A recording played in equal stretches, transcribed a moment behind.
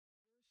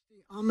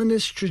the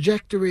ominous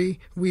trajectory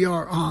we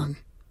are on.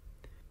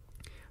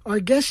 Our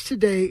guest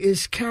today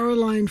is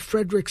Caroline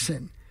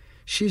Fredrickson.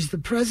 She's the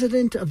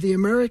president of the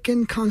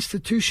American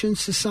Constitution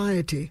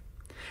Society,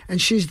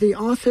 and she's the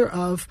author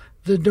of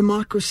The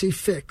Democracy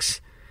Fix: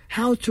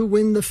 How to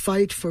Win the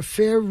Fight for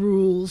Fair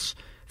Rules,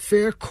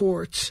 Fair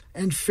Courts,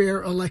 and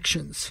Fair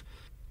Elections.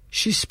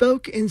 She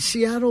spoke in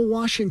Seattle,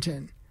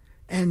 Washington.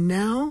 And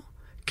now,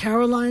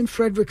 Caroline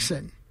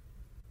Fredrickson.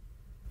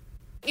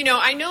 You know,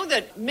 I know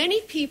that many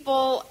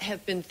people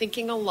have been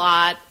thinking a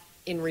lot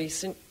in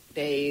recent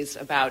days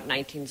about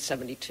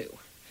 1972.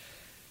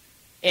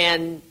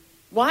 And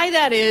why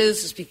that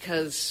is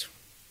because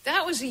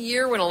that was a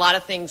year when a lot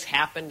of things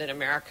happened in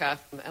America,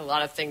 a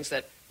lot of things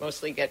that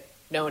mostly get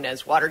known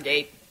as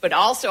Watergate. But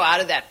also out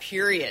of that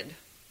period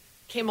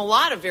came a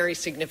lot of very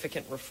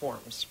significant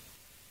reforms.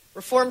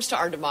 Reforms to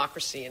our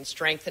democracy and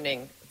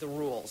strengthening the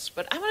rules.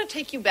 But I want to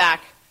take you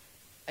back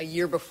a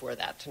year before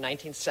that, to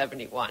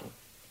 1971.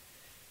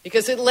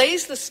 Because it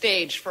lays the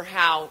stage for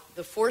how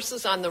the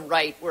forces on the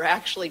right were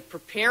actually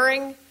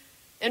preparing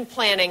and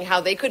planning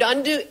how they could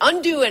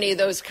undo any of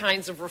those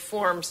kinds of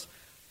reforms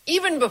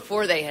even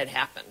before they had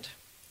happened.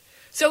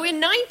 So in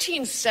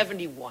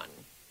 1971,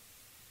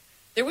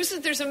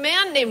 there's a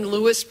man named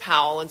Lewis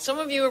Powell, and some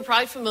of you are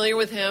probably familiar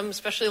with him,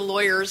 especially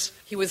lawyers.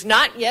 He was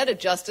not yet a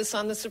justice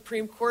on the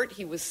Supreme Court.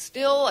 He was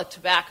still a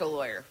tobacco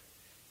lawyer.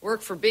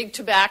 Worked for Big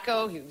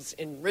Tobacco. He was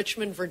in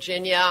Richmond,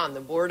 Virginia, on the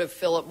board of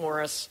Philip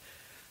Morris.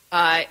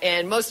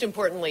 And most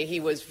importantly, he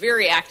was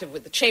very active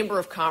with the Chamber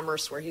of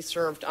Commerce, where he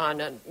served on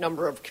a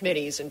number of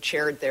committees and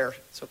chaired their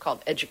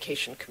so-called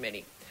Education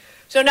Committee.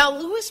 So now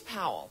Lewis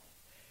Powell,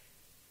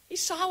 he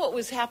saw what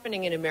was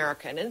happening in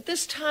America. And at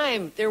this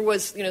time, there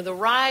was the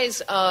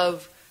rise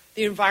of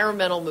the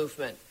environmental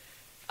movement.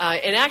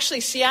 And actually,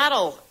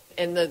 Seattle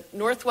and the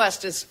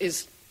Northwest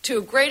is to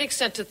a great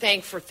extent to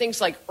thank for things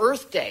like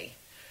Earth Day.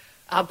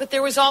 But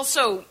there was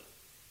also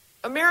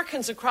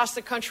Americans across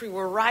the country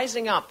were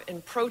rising up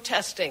and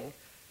protesting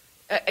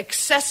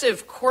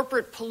excessive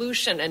corporate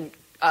pollution, and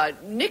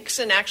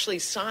Nixon actually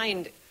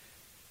signed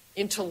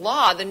into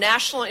law the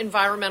National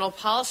Environmental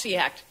Policy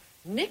Act.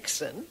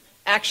 Nixon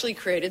actually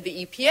created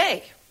the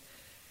EPA.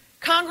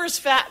 Congress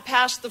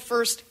passed the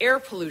first air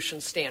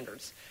pollution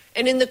standards.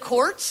 And in the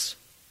courts,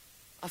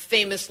 a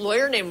famous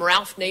lawyer named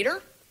Ralph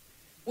Nader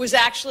was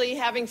actually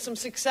having some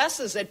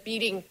successes at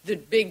beating the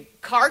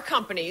big car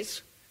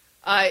companies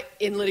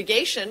in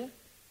litigation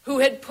who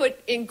had put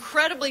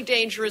incredibly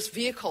dangerous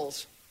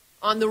vehicles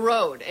on the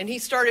road. And he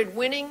started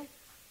winning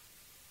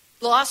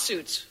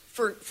lawsuits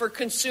for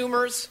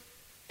consumers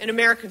and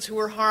Americans who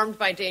were harmed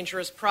by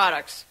dangerous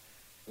products.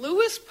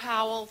 Lewis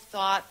Powell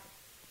thought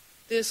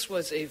this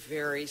was a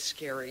very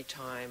scary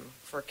time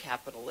for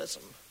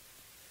capitalism.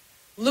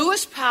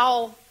 Lewis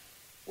Powell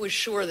was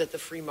sure that the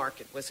free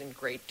market was in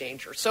great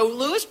danger. So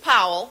Lewis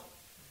Powell,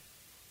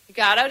 he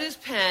got out his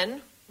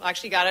pen,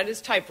 actually got out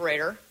his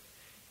typewriter,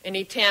 and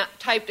he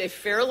typed a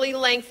fairly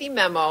lengthy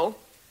memo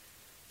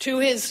to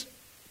his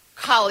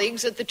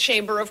colleagues at the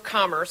Chamber of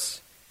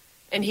Commerce,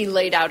 and he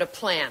laid out a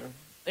plan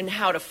on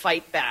how to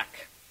fight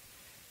back.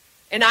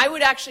 And I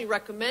would actually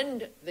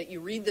recommend that you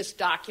read this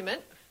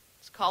document.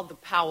 It's called the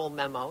Powell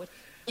Memo.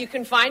 You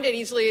can find it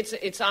easily.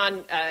 It's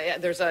on.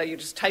 You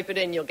just type it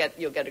in. You'll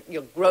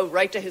go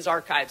right to his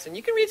archives, and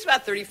you can read. It's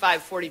about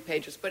 35, 40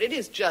 pages, but it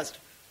is just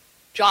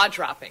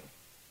jaw-dropping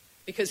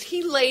because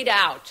he laid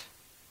out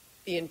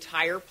the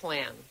entire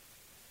plan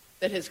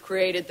that has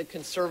created the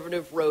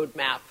conservative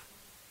roadmap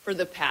for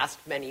the past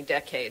many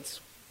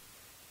decades.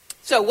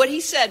 So what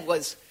he said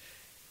was,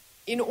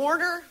 in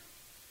order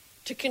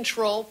to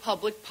control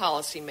public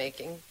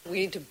policymaking, we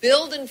need to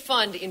build and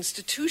fund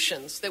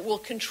institutions that will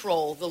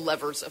control the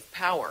levers of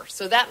power.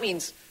 So that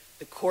means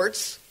the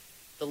courts,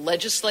 the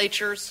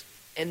legislatures,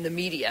 and the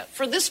media.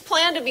 For this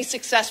plan to be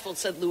successful,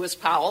 said Lewis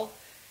Powell,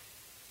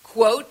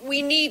 quote,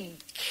 we need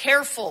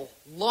careful,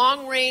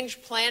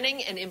 long-range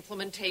planning and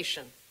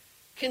implementation,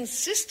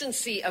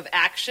 consistency of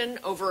action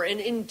over an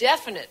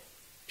indefinite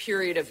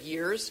period of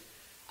years,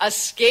 a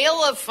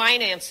scale of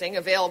financing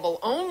available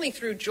only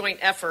through joint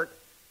effort.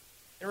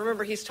 And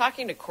remember, he's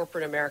talking to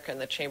corporate America in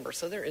the chamber,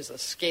 so there is a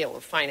scale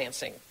of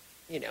financing,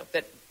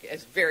 that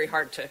is very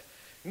hard to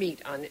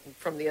meet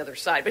from the other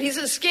side. But he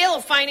says a scale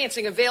of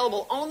financing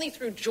available only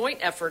through joint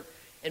effort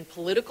and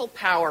political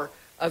power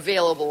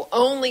available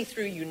only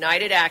through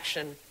united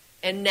action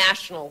and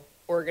national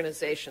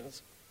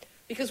organizations.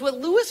 Because what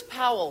Lewis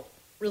Powell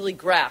really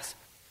grasped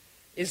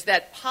is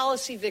that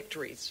policy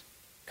victories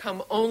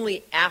come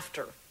only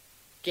after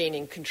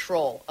gaining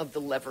control of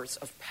the levers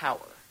of power.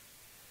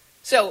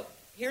 So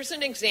here's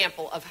an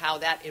example of how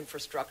that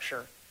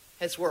infrastructure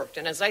has worked.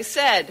 And as I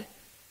said,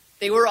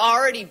 they were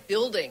already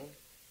building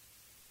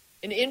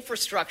an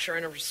infrastructure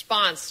in a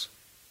response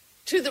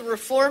to the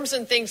reforms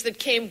and things that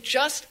came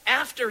just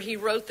after he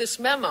wrote this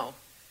memo.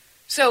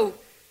 So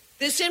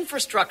this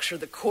infrastructure,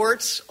 the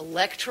courts,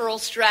 electoral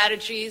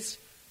strategies,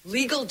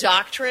 legal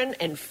doctrine,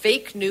 and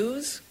fake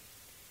news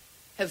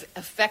have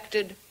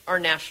affected our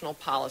national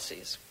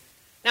policies.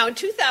 Now, in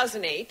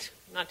 2008,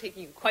 I'm not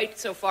taking you quite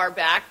so far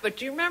back, but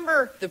do you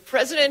remember the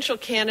presidential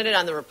candidate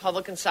on the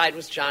Republican side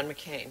was John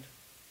McCain?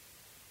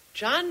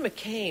 John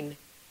McCain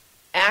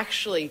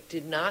actually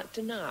did not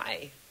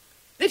deny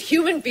that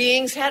human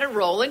beings had a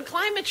role in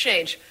climate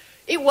change.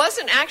 It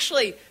wasn't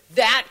actually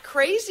that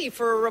crazy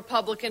for a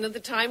Republican at the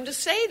time to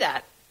say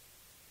that.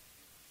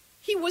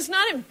 He was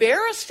not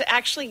embarrassed to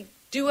actually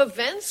do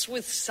events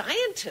with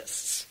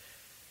scientists.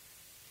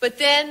 But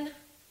then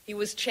he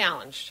was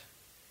challenged.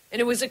 And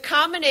it was a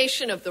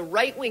combination of the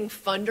right-wing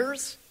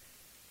funders,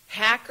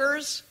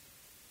 hackers,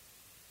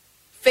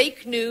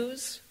 fake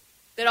news,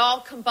 that all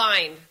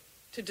combined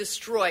to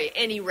destroy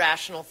any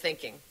rational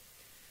thinking.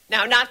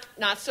 Now,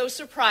 not so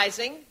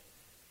surprising,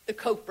 the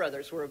Koch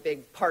brothers were a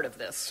big part of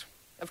this.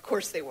 Of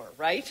course they were,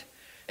 right?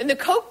 And the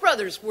Koch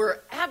brothers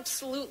were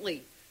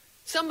absolutely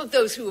some of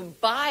those who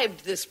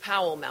imbibed this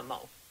Powell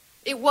memo.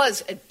 It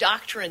was a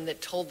doctrine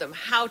that told them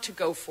how to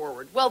go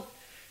forward. Well,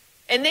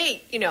 and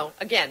they,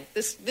 again,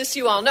 this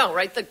you all know,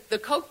 right? The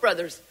Koch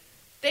brothers,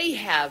 they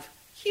have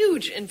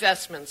huge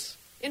investments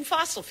in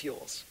fossil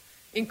fuels,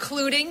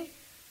 including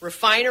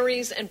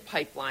refineries and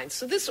pipelines.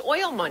 So this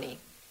oil money,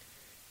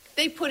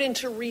 they put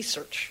into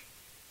research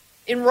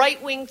in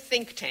right-wing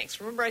think tanks.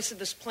 Remember I said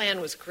this plan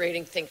was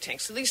creating think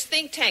tanks. So these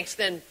think tanks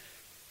then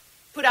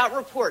put out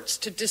reports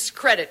to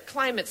discredit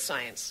climate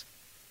science.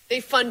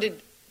 They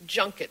funded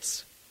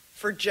junkets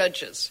for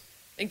judges.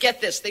 And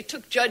get this, they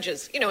took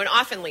judges, and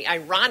oftenly,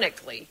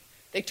 ironically,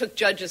 they took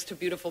judges to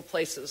beautiful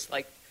places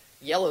like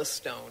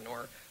Yellowstone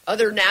or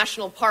other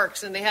national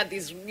parks, and they had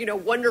these,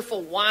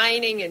 wonderful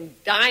wining and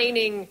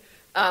dining,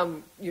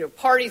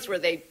 parties where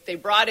they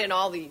brought in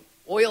all the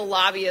oil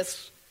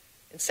lobbyists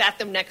and sat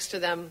them next to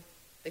them.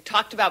 They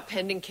talked about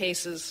pending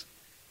cases,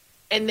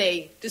 and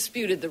they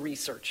disputed the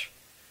research.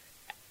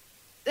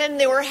 Then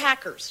there were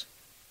hackers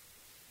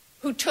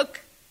who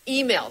took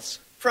emails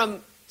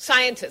from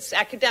scientists,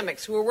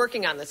 academics who were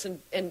working on this and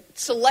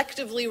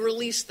selectively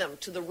released them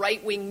to the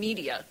right-wing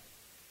media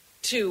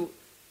to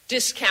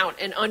discount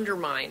and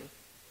undermine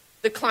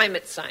the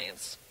climate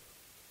science.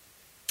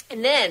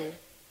 And then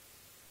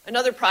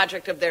another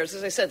project of theirs,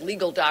 as I said,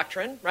 legal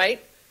doctrine,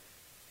 right?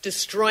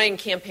 Destroying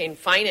campaign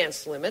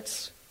finance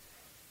limits,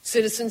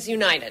 Citizens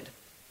United.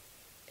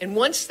 And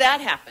once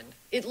that happened,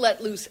 it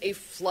let loose a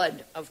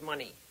flood of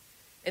money.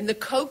 And the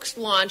Kochs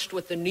launched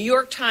what the New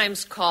York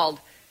Times called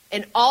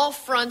an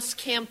all-fronts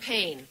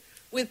campaign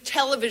with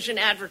television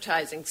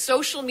advertising,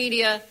 social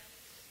media,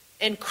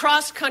 and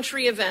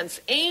cross-country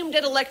events aimed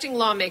at electing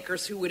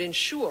lawmakers who would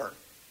ensure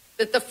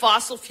that the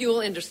fossil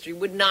fuel industry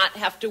would not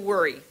have to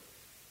worry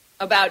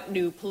about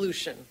new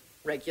pollution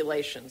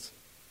regulations.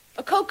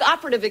 A Koch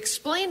operative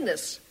explained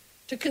this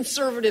to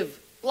conservative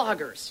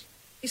bloggers.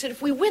 He said,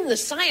 if we win the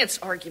science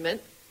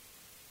argument,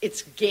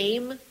 it's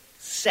game,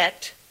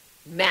 set,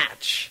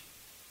 match.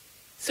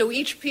 So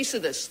each piece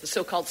of this, the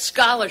so-called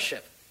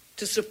scholarship,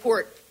 to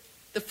support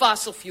the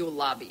fossil fuel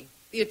lobby,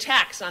 the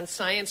attacks on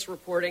science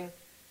reporting,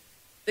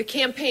 the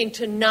campaign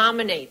to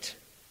nominate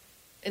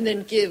and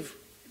then give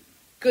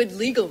good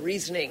legal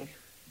reasoning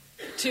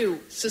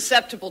to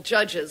susceptible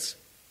judges,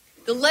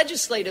 the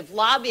legislative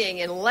lobbying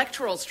and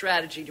electoral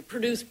strategy to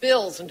produce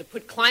bills and to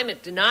put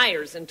climate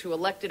deniers into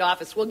elected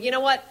office. Well, you know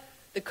what?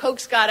 The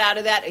Kochs got out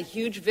of that a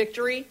huge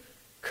victory,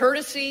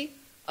 courtesy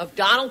of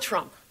Donald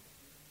Trump.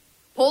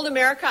 Pulled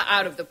America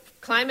out of the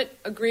climate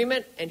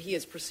agreement, and he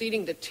is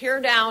proceeding to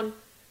tear down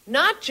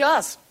not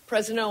just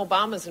President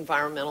Obama's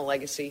environmental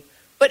legacy,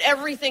 but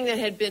everything that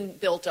had been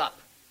built up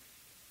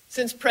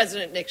since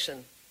President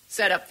Nixon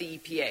set up the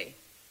EPA.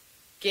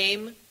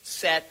 Game,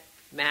 set,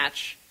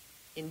 match,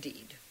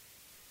 indeed.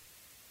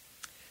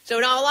 So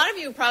now a lot of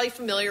you are probably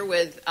familiar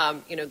with,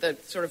 the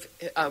sort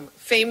of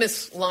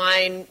famous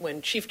line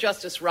when Chief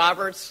Justice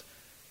Roberts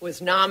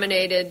was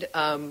nominated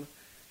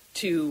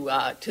to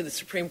the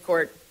Supreme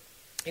Court.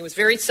 He was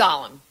very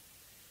solemn,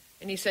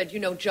 and he said,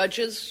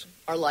 judges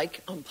are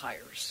like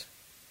umpires.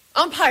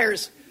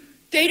 Umpires,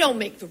 they don't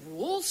make the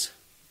rules.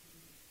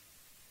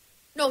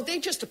 No, they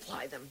just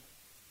apply them.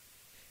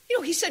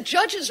 He said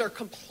judges are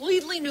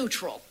completely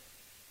neutral.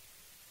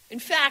 In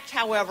fact,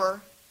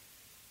 however,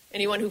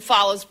 anyone who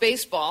follows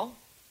baseball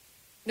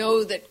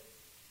knows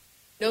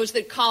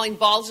that calling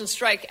balls and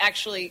strike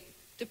actually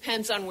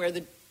depends on where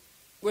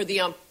the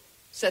ump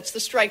sets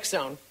the strike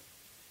zone.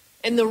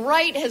 And the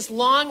right has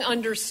long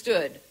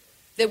understood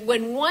that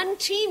when one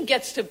team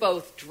gets to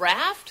both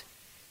draft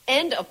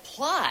and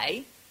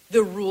apply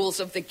the rules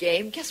of the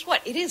game, guess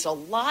what? It is a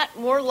lot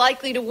more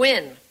likely to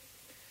win.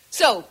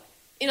 So,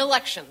 in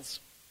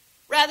elections,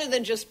 rather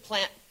than just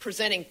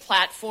presenting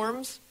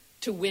platforms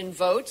to win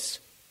votes,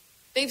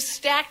 they've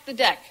stacked the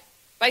deck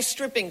by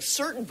stripping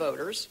certain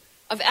voters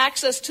of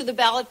access to the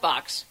ballot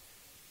box,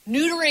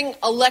 neutering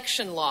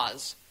election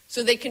laws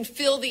so they can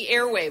fill the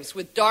airwaves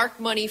with dark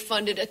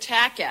money-funded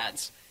attack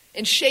ads,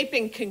 and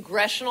shaping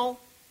congressional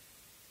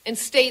and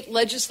state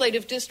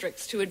legislative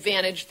districts to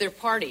advantage their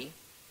party.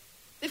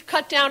 They've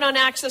cut down on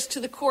access to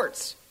the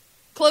courts,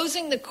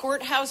 closing the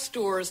courthouse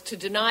doors to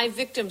deny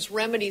victims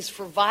remedies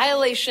for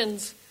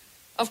violations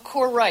of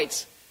core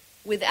rights.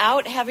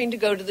 without having to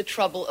go to the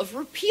trouble of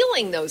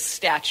repealing those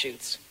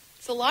statutes.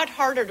 It's a lot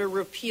harder to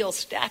repeal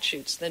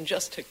statutes than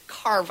just to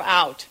carve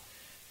out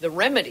the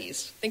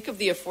remedies. Think of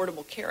the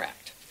Affordable Care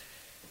Act.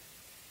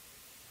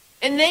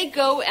 And they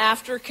go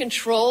after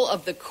control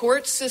of the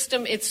court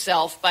system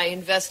itself by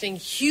investing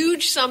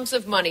huge sums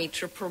of money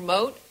to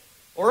promote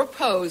or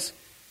oppose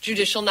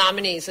judicial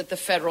nominees at the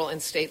federal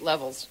and state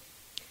levels.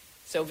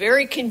 So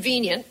very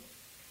convenient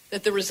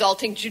that the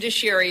resulting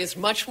judiciary is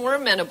much more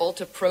amenable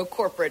to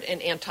pro-corporate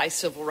and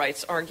anti-civil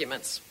rights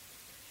arguments.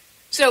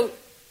 So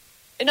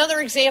another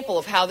example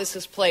of how this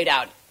has played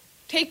out,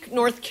 take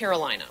North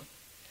Carolina.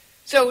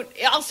 So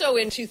also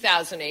in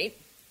 2008,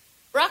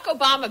 Barack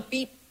Obama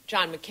beat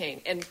John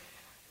McCain. And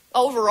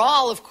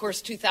overall, of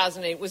course,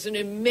 2008 was an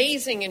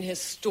amazing and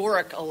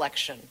historic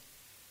election.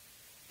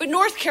 But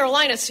North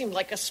Carolina seemed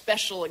like a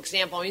special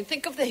example. I mean,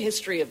 think of the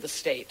history of the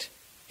state.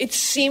 It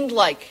seemed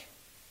like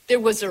there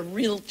was a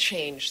real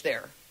change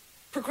there.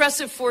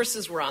 Progressive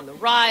forces were on the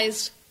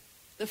rise.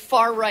 The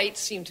far right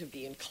seemed to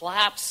be in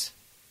collapse.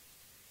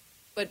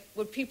 But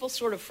what people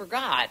sort of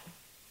forgot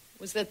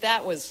was that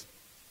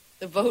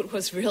the vote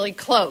was really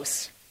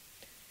close.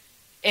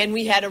 And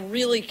we had a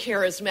really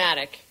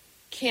charismatic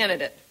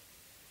candidate.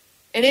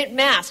 And it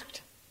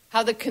masked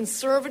how the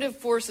conservative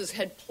forces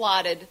had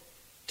plotted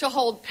to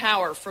hold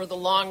power for the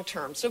long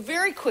term. So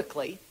very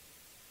quickly,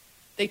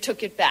 they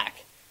took it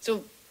back.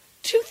 So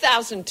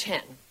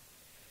 2010,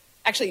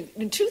 actually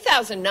in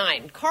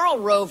 2009, Karl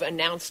Rove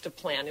announced a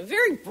plan, and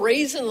very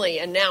brazenly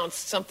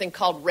announced something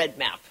called Red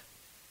Map.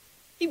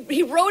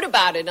 He wrote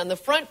about it on the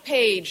front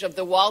page of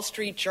the Wall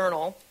Street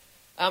Journal.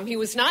 He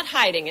was not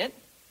hiding it.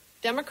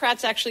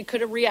 Democrats actually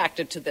could have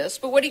reacted to this,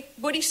 but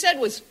what he said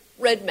was,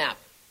 Red Map,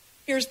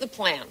 here's the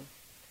plan.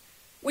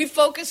 We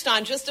focused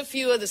on just a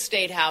few of the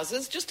state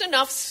houses, just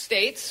enough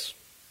states,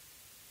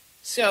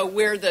 so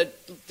where the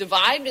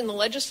divide in the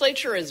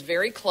legislature is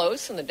very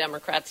close, and the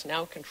Democrats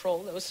now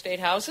control those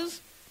state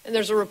houses, and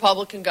there's a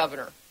Republican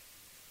governor.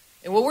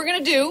 And what we're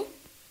going to do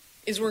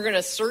is we're going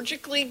to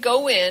surgically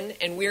go in,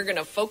 and we're going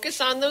to focus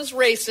on those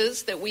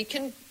races that we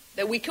can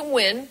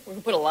win. We're going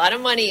to put a lot of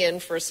money in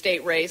for a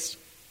state race,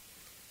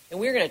 and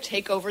we're going to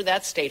take over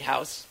that state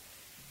house.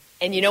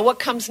 And you know what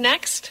comes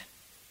next?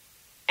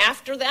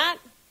 After that,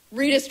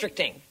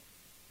 redistricting.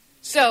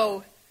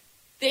 So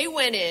they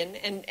went in,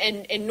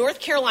 and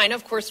North Carolina,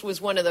 of course, was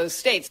one of those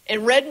states.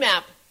 And Red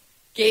Map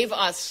gave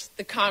us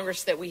the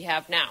Congress that we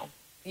have now.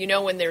 You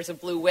know, when there's a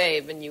blue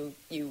wave and you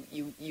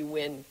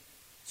win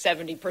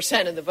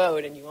 70% of the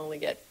vote and you only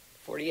get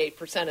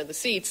 48% of the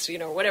seats,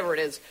 whatever it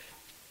is,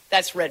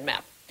 that's Red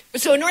Map.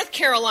 But so North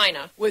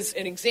Carolina was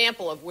an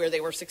example of where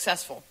they were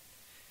successful.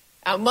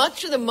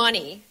 Much of the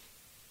money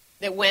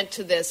that went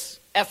to this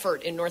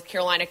effort in North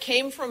Carolina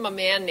came from a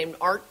man named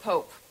Art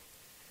Pope.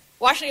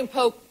 Washington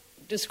Pope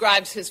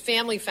describes his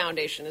family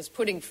foundation as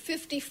putting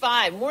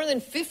more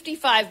than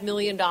 $55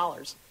 million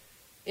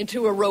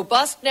into a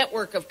robust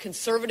network of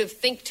conservative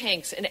think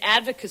tanks and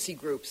advocacy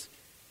groups,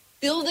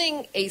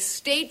 building a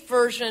state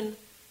version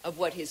of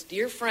what his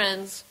dear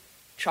friends,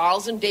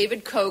 Charles and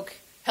David Koch,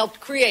 helped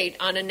create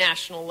on a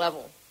national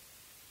level.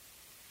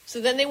 So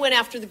then they went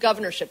after the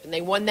governorship, and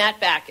they won that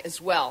back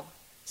as well.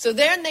 So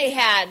then they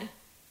had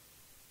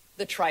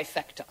the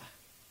trifecta.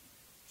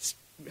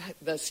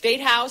 The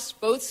state house,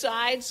 both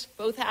sides,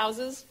 both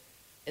houses,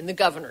 and the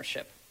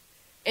governorship.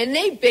 And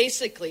they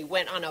basically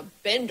went on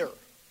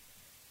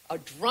a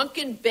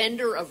drunken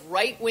bender of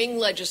right-wing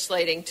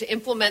legislating to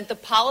implement the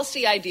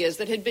policy ideas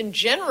that had been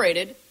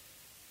generated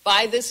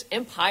by this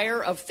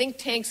empire of think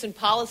tanks and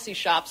policy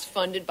shops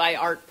funded by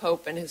Art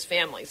Pope and his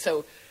family.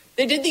 So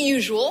they did the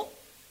usual,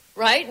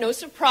 right? No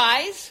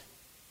surprise.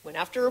 Went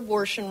after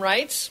abortion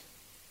rights.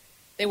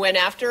 They went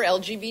after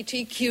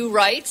LGBTQ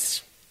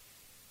rights.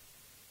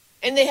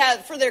 And they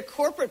had, for their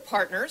corporate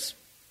partners,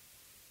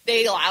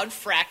 they allowed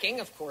fracking,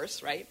 of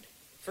course, right?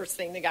 First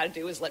thing they got to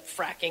do is let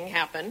fracking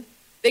happen.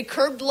 They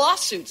curbed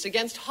lawsuits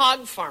against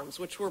hog farms,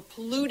 which were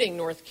polluting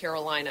North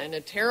Carolina in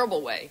a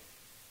terrible way.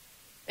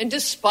 And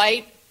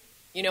despite,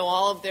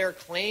 all of their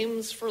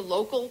claims for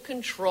local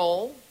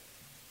control,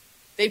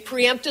 they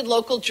preempted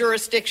local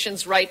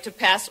jurisdictions' right to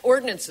pass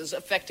ordinances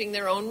affecting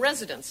their own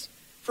residents,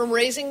 from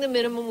raising the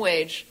minimum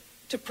wage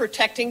to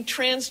protecting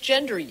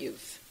transgender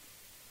youth.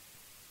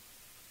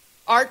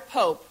 Art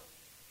Pope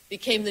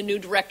became the new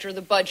director of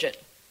the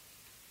budget.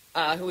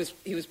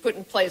 He was put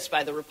in place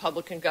by the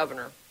Republican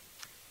governor.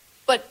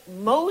 But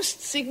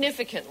most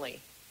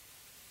significantly,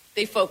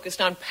 they focused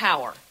on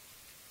power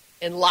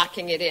and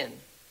locking it in.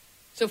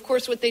 So, of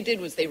course, what they did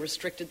was they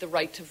restricted the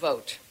right to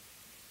vote.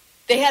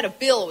 They had a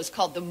bill, it was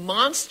called the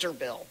Monster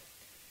Bill,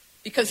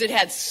 because it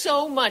had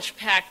so much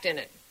packed in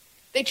it.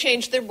 They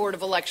changed their Board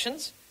of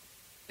Elections.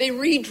 They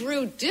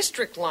redrew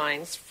district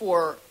lines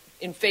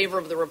in favor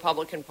of the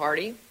Republican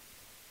Party.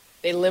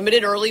 They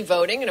limited early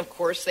voting, and of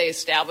course they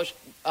established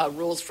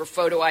rules for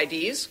photo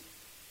IDs.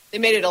 They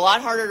made it a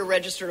lot harder to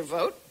register to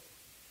vote.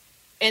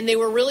 And they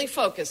were really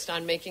focused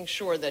on making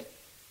sure that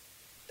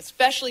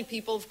especially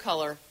people of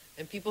color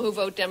and people who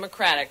vote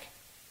Democratic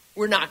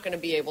were not going to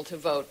be able to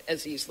vote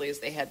as easily as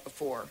they had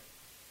before.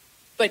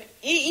 But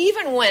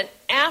even went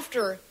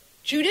after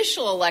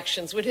judicial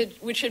elections,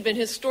 which had been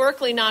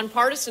historically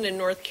nonpartisan in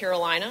North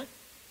Carolina.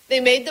 They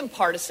made them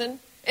partisan,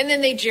 and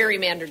then they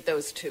gerrymandered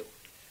those too.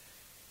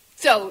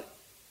 So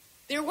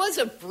there was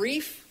a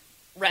brief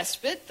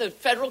respite. The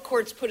federal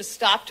courts put a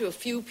stop to a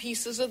few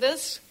pieces of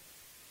this.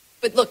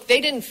 But look, they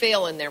didn't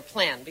fail in their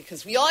plan,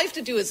 because all you have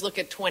to do is look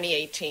at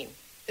 2018.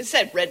 It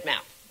said red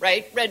map,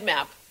 right? Red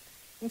map.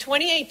 In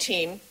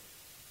 2018,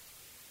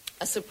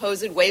 a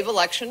supposed wave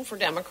election for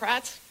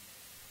Democrats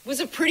was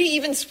a pretty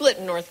even split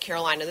in North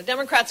Carolina. The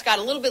Democrats got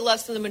a little bit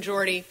less than the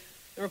majority.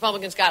 The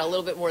Republicans got a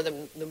little bit more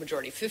than the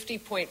majority,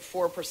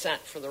 50.4%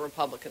 for the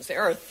Republicans.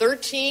 There are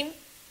 13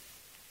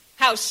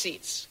 House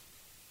seats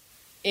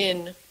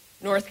in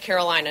North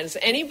Carolina. Does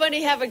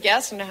anybody have a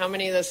guess into how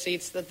many of those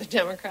seats that the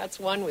Democrats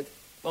won with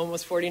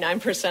almost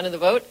 49% of the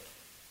vote?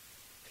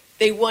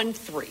 They won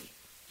 3.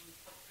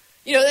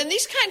 And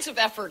these kinds of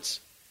efforts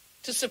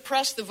to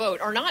suppress the vote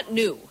are not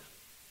new.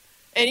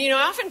 And,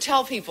 I often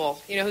tell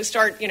people, who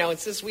start, it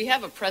says we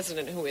have a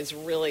president who is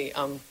really,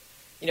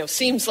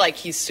 seems like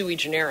he's sui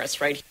generis,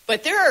 right?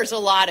 But there is a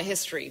lot of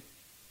history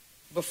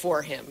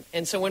before him.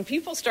 And so when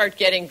people start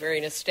getting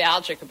very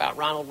nostalgic about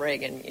Ronald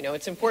Reagan,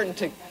 it's important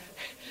to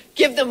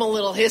give them a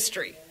little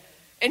history.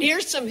 And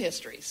here's some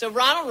history. So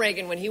Ronald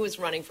Reagan, when he was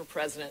running for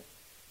president,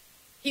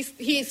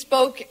 he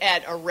spoke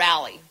at a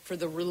rally for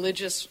the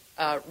Religious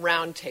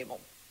Roundtable.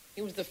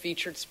 He was the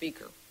featured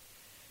speaker.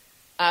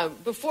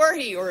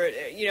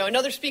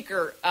 Another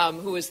speaker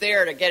who was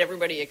there to get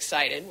everybody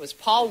excited was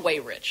Paul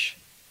Weyrich.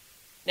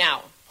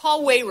 Now,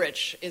 Paul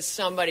Weyrich is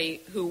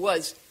somebody who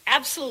was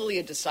absolutely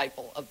a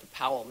disciple of the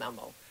Powell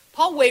Memo.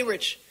 Paul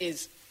Weyrich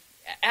is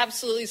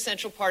absolutely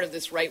essential part of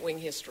this right-wing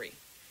history.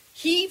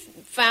 He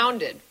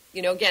founded,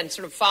 again,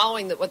 sort of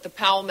following what the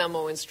Powell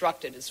Memo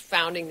instructed, is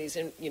founding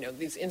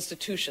these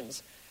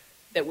institutions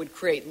that would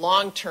create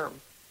long-term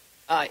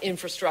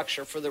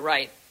infrastructure for the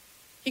right.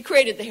 He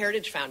created the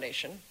Heritage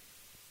Foundation.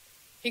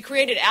 He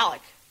created ALEC,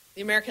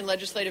 the American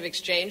Legislative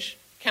Exchange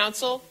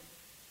Council,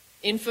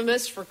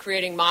 infamous for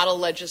creating model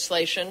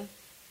legislation.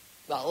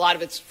 Well, a lot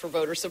of it's for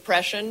voter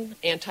suppression,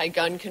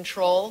 anti-gun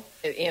control,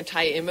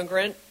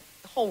 anti-immigrant,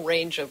 a whole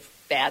range of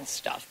bad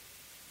stuff.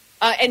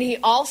 And he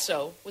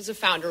also was a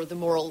founder of the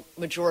Moral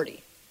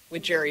Majority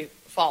with Jerry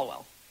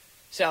Falwell.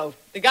 So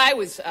the guy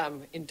was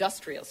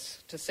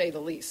industrious, to say the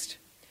least.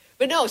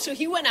 But no, so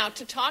he went out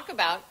to talk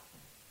about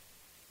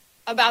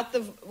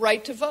the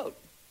right to vote.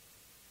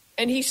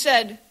 And he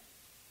said,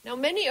 now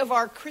many of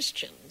our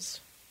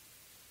Christians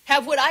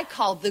have what I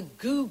call the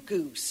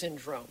goo-goo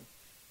syndrome,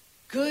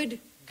 good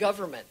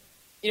government.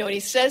 And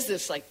he says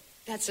this like,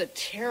 that's a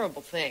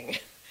terrible thing,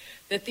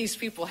 that these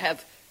people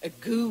have a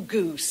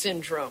goo-goo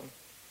syndrome.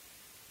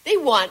 They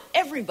want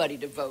everybody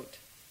to vote.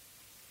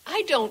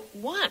 I don't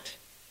want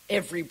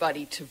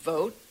everybody to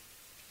vote.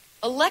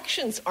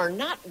 Elections are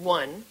not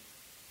won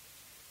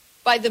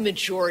by the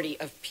majority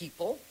of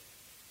people.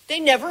 They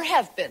never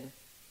have been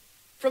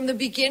from the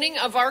beginning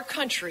of our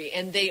country,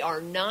 and they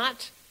are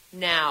not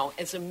now.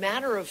 As a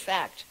matter of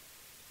fact,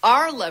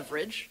 our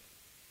leverage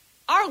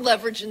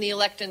in the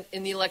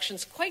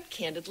elections, quite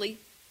candidly,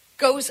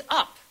 goes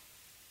up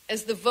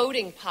as the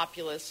voting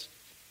populace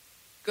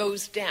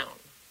goes down.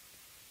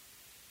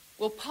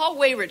 Well, Paul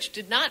Weyrich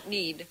did not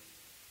need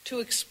to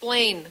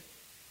explain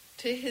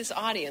to his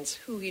audience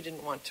who he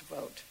didn't want to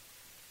vote.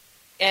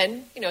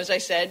 And, as I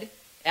said,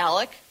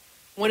 ALEC,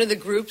 one of the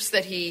groups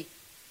that he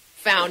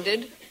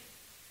founded,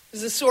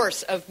 is the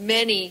source of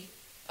many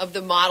of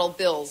the model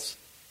bills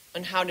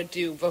on how to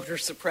do voter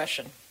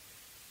suppression.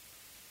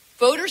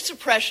 Voter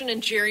suppression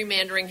and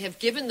gerrymandering have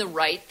given the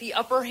right the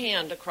upper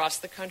hand across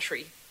the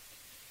country.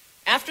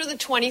 After the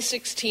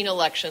 2016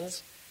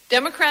 elections,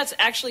 Democrats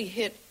actually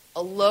hit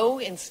a low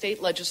in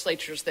state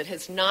legislatures that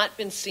has not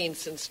been seen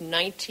since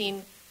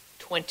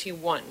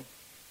 1921.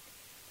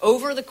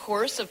 Over the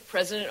course of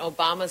President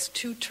Obama's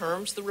 2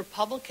 terms, the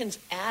Republicans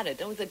added,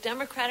 and with a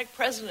Democratic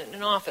president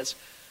in office,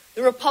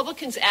 the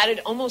Republicans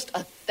added almost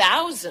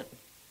 1,000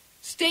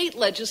 state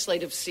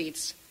legislative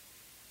seats,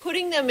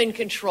 putting them in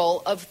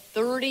control of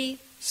 30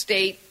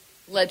 state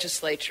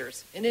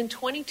legislatures. And in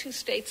 22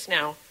 states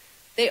now,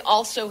 they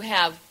also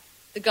have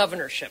the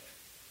governorship,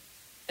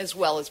 as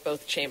well as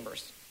both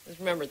chambers.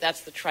 Remember,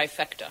 that's the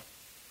trifecta.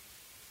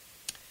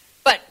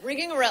 But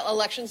rigging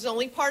elections is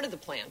only part of the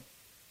plan.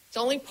 It's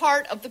only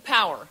part of the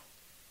power.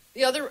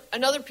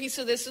 Another piece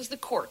of this is the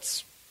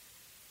courts.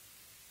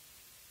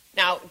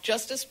 Now,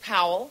 Justice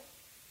Powell,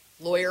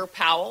 lawyer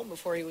Powell,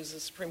 before he was a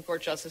Supreme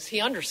Court justice, he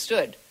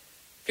understood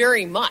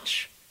very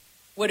much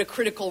what a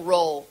critical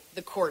role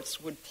the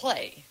courts would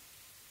play.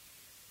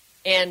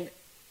 And,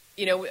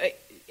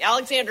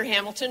 Alexander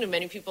Hamilton, who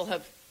many people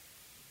have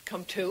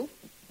come to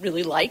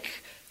really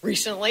like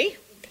recently,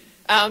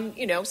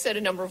 said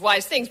a number of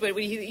wise things, but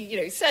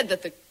he said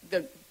that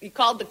he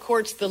called the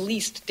courts the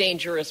least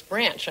dangerous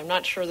branch. I'm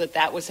not sure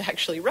that was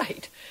actually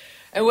right.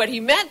 And what he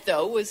meant,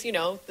 though, was,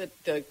 that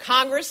the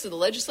Congress, the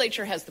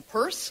legislature has the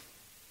purse,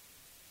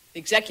 the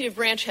executive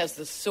branch has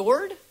the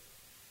sword,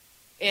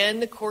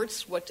 And the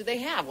courts, what do they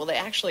have? Well, they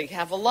actually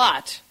have a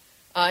lot.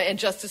 And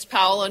Justice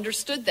Powell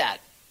understood that.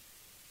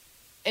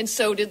 And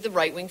so did the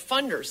right-wing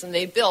funders. And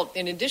they built,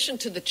 in addition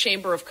to the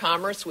Chamber of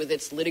Commerce with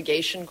its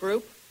litigation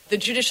group, the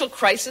Judicial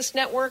Crisis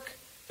Network,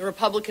 the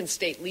Republican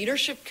State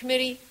Leadership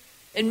Committee,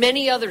 and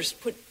many others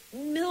put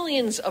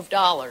millions of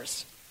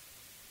dollars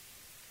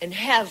and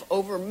have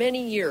over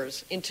many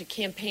years into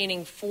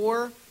campaigning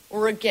for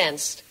or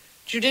against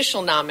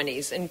judicial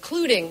nominees,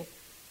 including,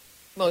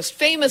 most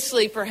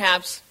famously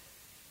perhaps,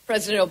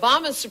 President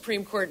Obama's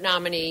Supreme Court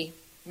nominee,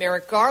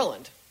 Merrick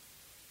Garland,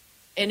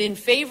 and in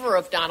favor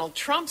of Donald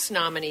Trump's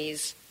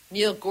nominees,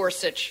 Neil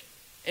Gorsuch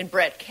and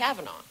Brett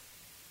Kavanaugh.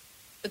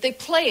 But they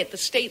play at the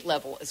state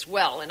level as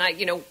well. And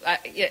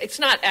it's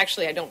not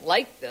actually, I don't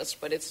like this,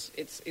 but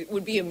it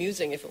would be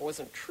amusing if it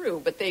wasn't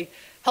true. But they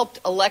helped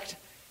elect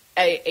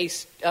a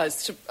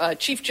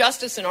Chief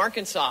Justice in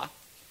Arkansas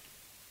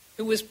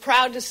who was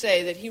proud to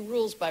say that he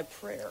rules by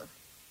prayer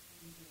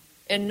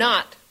and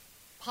not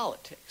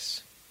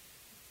politics.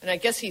 And I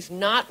guess he's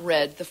not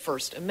read the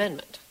First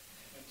Amendment.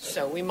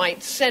 So we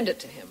might send it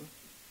to him.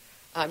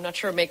 I'm not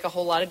sure it'd make a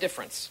whole lot of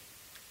difference.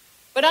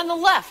 But on the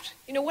left,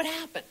 what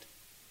happened?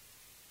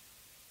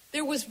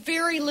 There was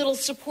very little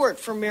support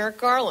for Merrick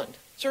Garland,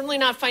 certainly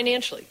not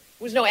financially.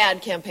 There was no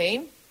ad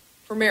campaign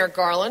for Merrick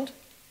Garland.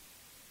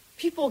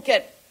 People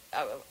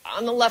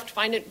on the left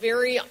find it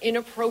very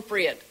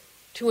inappropriate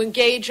to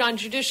engage on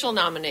judicial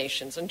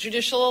nominations and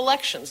judicial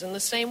elections in the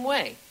same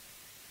way.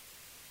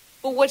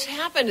 But what's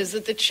happened is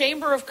that the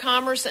Chamber of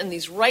Commerce and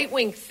these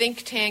right-wing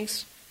think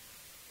tanks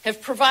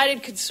have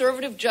provided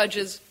conservative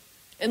judges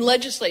and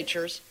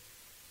legislatures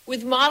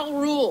with model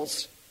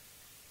rules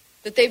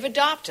that they've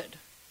adopted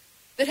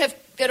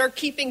that are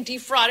keeping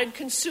defrauded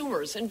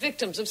consumers and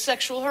victims of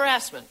sexual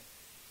harassment,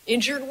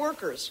 injured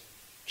workers,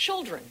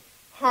 children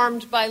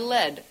harmed by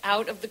lead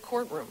out of the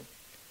courtroom.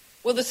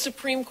 Well, the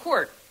Supreme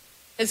Court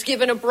has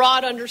given a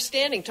broad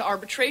understanding to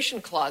arbitration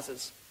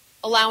clauses,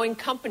 allowing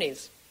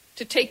companies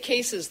to take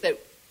cases that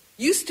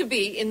used to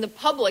be in the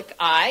public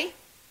eye,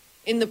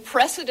 in the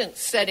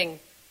precedent-setting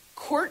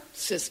court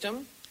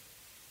system,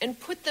 and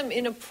put them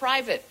in a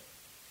private,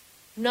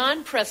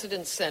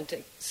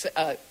 non-precedent-setting,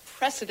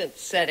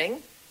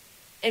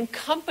 and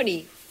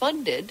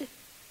company-funded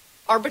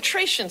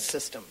arbitration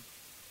system.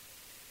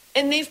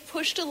 And they've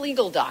pushed a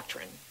legal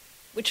doctrine,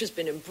 which has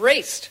been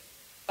embraced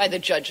by the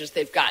judges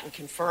they've gotten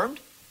confirmed,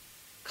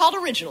 called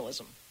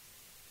originalism,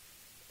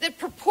 that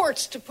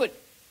purports to put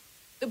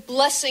the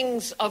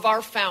blessings of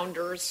our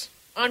founders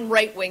on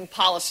right-wing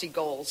policy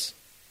goals.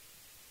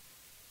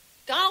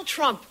 Donald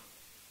Trump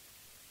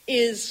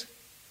is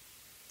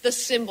the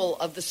symbol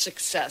of the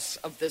success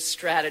of this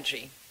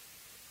strategy,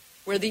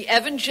 where the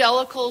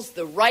evangelicals,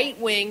 the right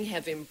wing,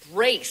 have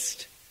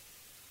embraced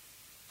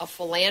a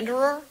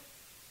philanderer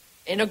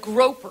and a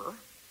groper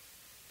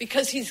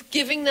because he's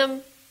giving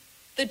them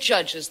the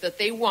judges that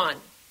they want,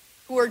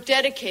 who are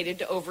dedicated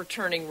to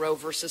overturning Roe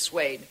versus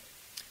Wade.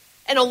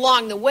 And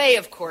along the way,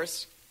 of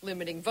course,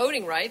 limiting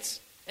voting rights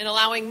and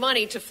allowing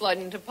money to flood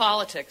into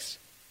politics.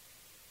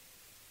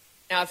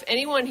 Now, if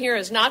anyone here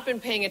has not been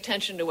paying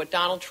attention to what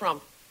Donald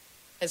Trump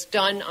has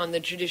done on the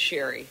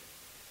judiciary,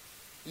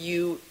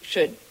 you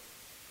should.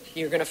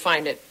 You're going to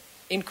find it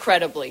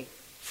incredibly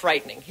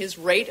frightening. His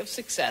rate of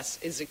success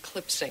is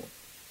eclipsing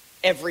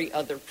every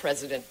other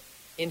president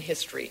in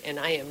history, and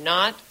I am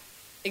not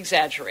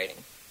exaggerating.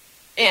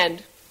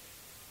 And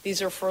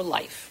these are for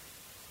life,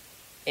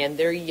 and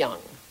they're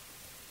young,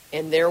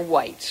 and they're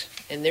white,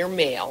 and they're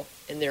male,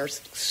 and they're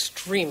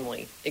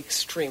extremely,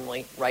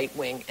 extremely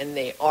right-wing, and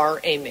they are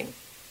aiming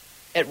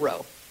at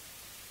Roe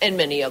and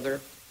many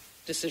other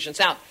decisions.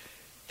 Now,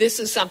 this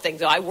is something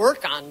that I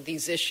work on,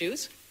 these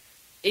issues.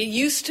 It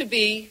used to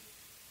be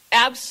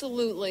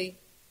absolutely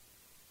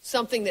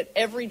something that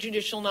every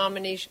judicial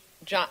nominee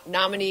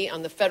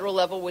on the federal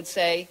level would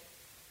say,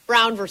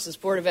 Brown versus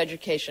Board of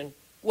Education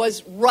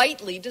was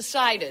rightly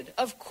decided.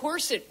 Of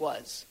course it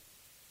was.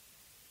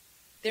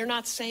 They're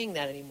not saying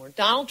that anymore.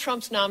 Donald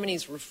Trump's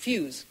nominees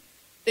refuse.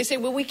 They say,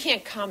 well, we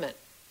can't comment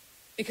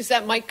because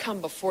that might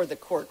come before the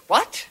court.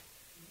 What?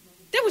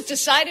 That was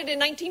decided in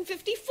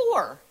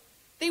 1954.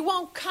 They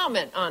won't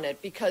comment on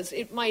it because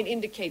it might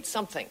indicate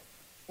something.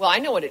 Well, I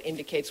know what it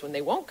indicates when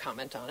they won't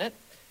comment on it,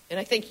 and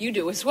I think you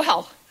do as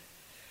well.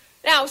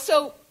 Now,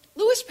 so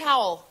Lewis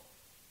Powell,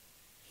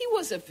 he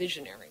was a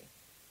visionary.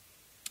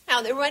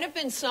 Now, there might have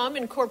been some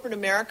in corporate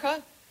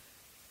America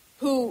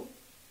who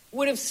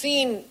would have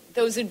seen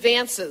those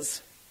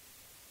advances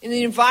in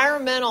the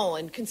environmental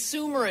and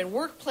consumer and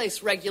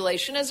workplace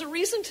regulation as a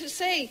reason to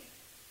say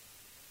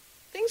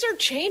things are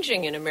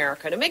changing in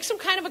America, to make some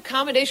kind of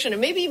accommodation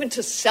and maybe even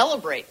to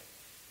celebrate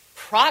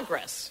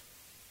progress.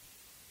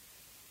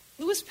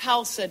 Lewis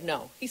Powell said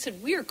no. He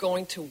said, we are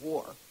going to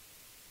war.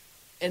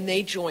 And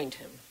they joined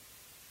him.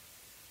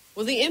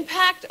 Well, the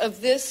impact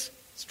of this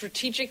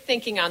strategic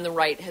thinking on the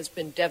right has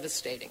been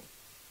devastating.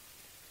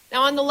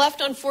 Now, on the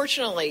left,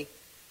 unfortunately,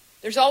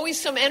 there's always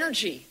some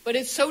energy, but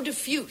it's so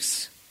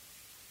diffuse.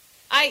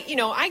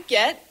 I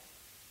get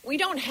we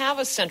don't have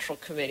a central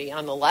committee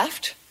on the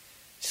left.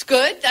 It's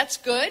good. That's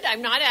good.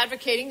 I'm not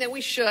advocating that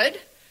we should.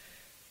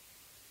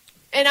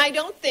 And I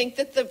don't think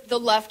that the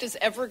left is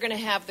ever going to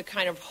have the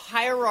kind of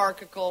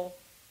hierarchical,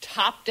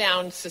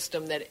 top-down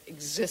system that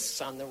exists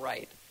on the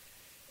right.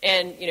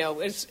 And, you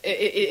know,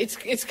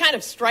 it's kind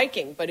of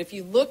striking, but if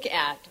you look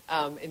at,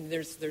 and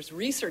there's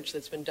research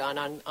that's been done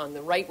on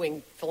the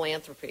right-wing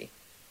philanthropy,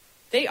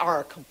 they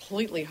are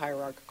completely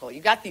hierarchical. You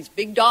got these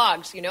big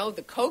dogs, you know,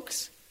 the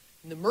Kochs,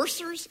 and the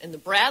Mercers, and the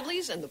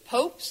Bradleys, and the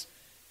Popes,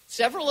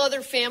 several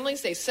other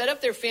families. They set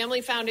up their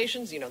family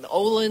foundations, you know, the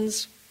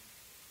Olins,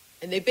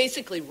 and they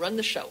basically run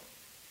the show.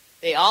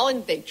 They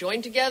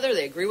join together,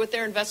 they agree what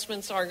their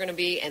investments are going to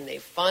be, and they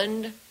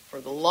fund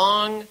for the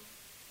long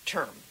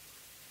term.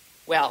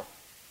 Well,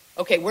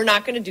 okay, we're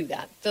not going to do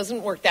that. It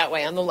doesn't work that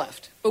way on the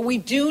left. But we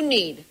do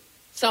need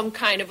some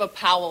kind of a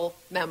Powell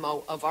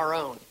memo of our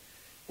own.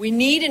 We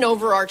need an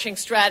overarching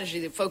strategy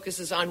that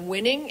focuses on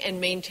winning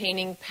and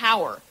maintaining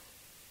power,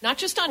 not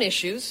just on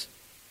issues.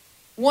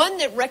 One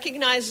that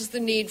recognizes the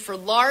need for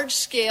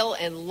large-scale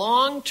and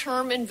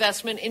long-term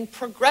investment in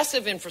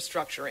progressive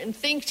infrastructure, in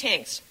think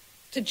tanks,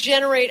 to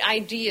generate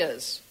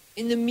ideas,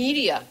 in the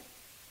media,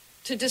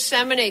 to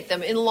disseminate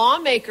them, in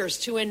lawmakers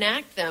to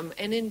enact them,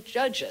 and in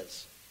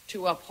judges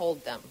to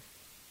uphold them.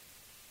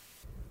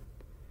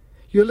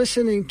 You're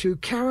listening to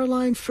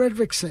Caroline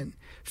Fredrickson,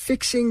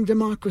 Fixing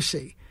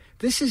Democracy.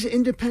 This is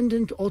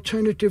Independent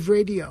Alternative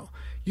Radio.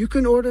 You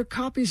can order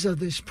copies of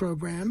this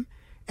program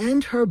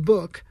and her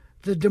book,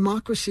 The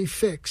Democracy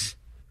Fix,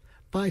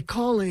 by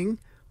calling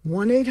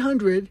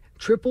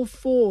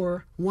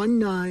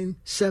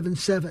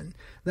 1-800-444-1977.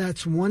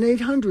 That's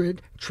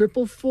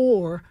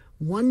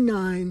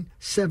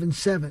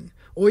 1-800-444-1977.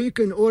 Or you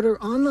can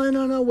order online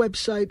on our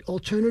website,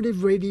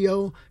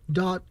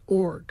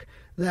 alternativeradio.org.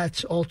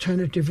 That's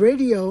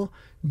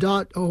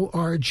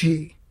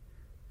alternativeradio.org.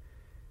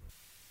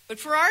 But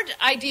for our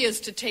ideas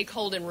to take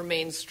hold and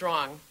remain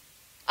strong,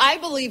 I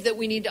believe that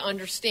we need to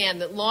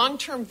understand that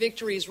long-term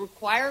victories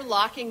require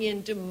locking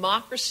in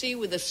democracy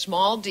with a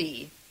small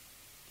d,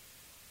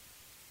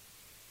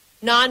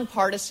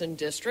 nonpartisan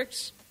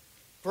districts,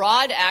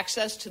 broad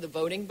access to the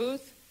voting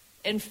booth,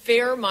 and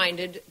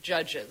fair-minded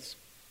judges.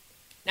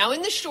 Now,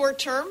 in the short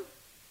term,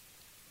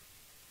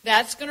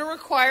 that's going to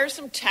require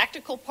some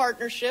tactical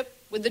partnership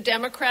with the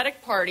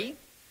Democratic Party,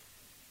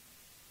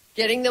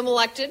 getting them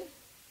elected,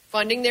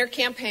 funding their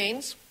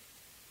campaigns.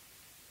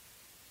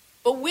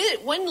 But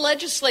when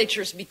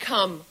legislatures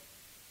become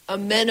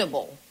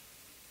amenable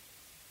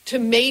to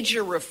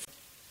major reform,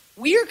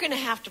 we are going to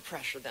have to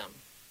pressure them.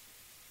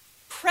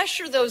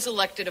 Pressure those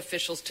elected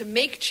officials to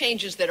make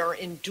changes that are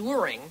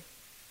enduring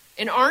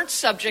and aren't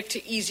subject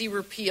to easy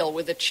repeal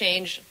with a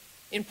change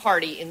in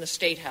party in the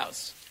State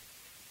House.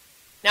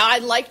 Now,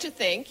 I'd like to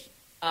think,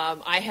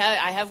 I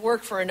have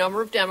worked for a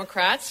number of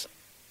Democrats,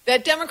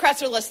 that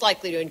Democrats are less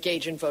likely to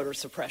engage in voter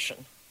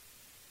suppression.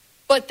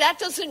 But that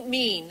doesn't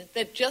mean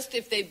that just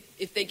if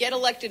they get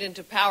elected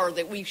into power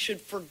that we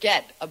should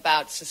forget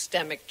about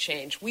systemic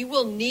change. We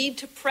will need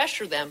to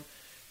pressure them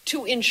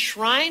to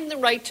enshrine the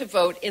right to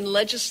vote in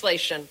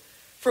legislation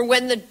for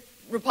when the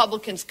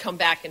Republicans come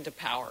back into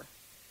power.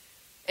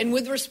 And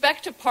with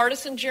respect to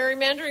partisan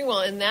gerrymandering,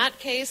 well, in that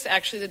case,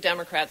 actually the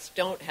Democrats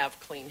don't have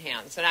clean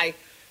hands. And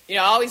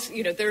there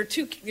are a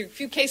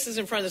few cases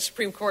in front of the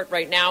Supreme Court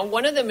right now.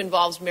 One of them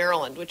involves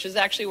Maryland, which is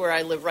actually where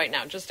I live right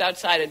now, just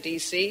outside of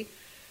D.C.,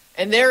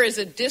 and there is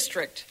a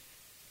district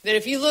that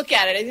if you look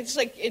at it, it's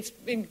like it's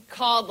been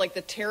called like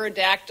the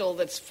pterodactyl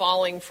that's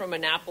falling from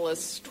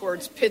Annapolis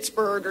towards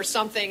Pittsburgh or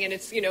something, and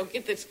it's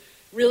it's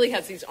really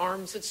has these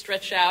arms that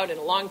stretch out and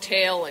a long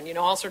tail and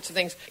all sorts of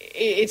things.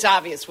 It's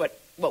obvious what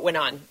went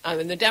on,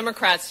 and the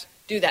Democrats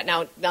do that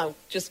now.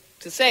 Just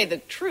to say the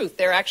truth,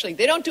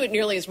 they don't do it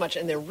nearly as much,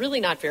 and they're really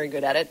not very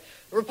good at it.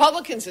 The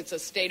Republicans, it's a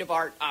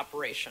state-of-art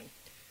operation.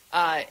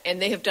 And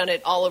they have done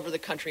it all over the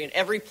country. In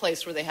every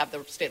place where they have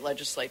the state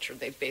legislature,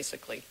 they've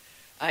basically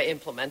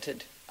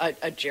implemented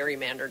a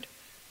gerrymandered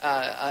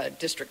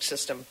district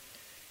system.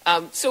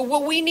 So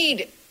what we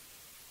need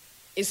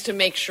is to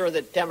make sure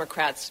that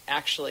Democrats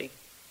actually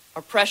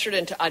are pressured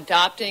into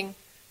adopting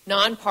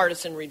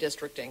nonpartisan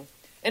redistricting.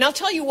 And I'll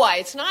tell you why.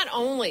 It's not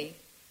only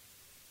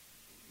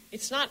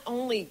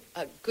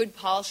a good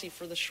policy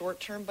for the short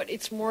term, but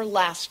it's more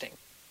lasting.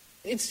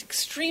 It's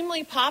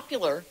extremely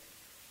popular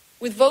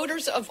with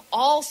voters of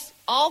all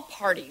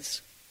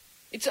parties.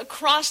 It's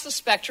across the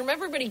spectrum.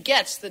 Everybody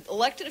gets that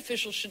elected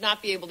officials should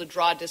not be able to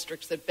draw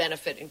districts that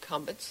benefit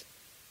incumbents.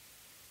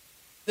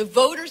 The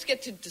voters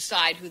get to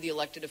decide who the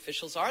elected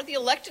officials are. The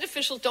elected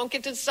officials don't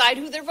get to decide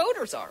who their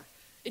voters are.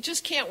 It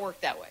just can't work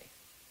that way.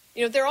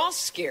 They're all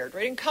scared,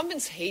 right?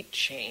 Incumbents hate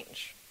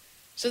change.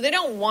 So they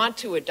don't want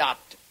to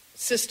adopt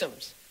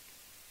systems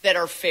that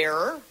are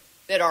fairer,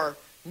 that are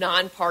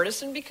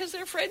nonpartisan, because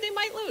they're afraid they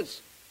might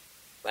lose.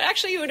 But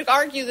actually, you would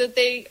argue that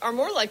they are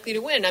more likely to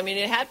win. I mean,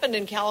 it happened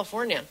in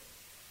California,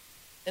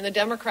 and the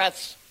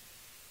Democrats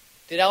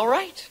did all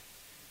right.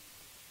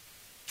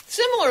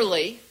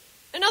 Similarly,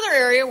 another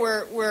area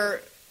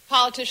where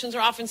politicians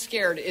are often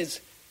scared is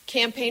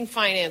campaign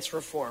finance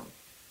reform.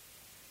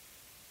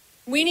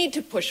 We need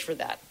to push for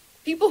that.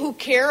 People who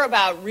care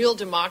about real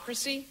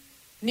democracy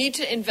need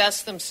to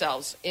invest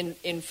themselves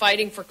in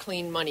fighting for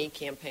clean money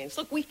campaigns.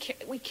 Look, we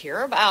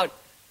care about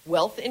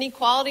wealth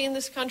inequality in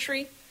this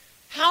country.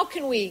 How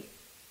can we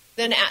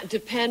then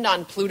depend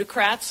on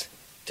plutocrats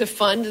to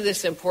fund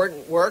this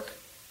important work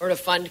or to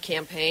fund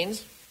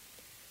campaigns?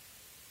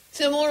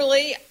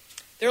 Similarly,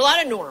 there are a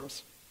lot of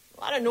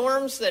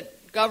norms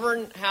that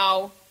govern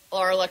how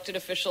our elected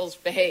officials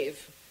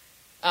behave.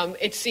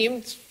 It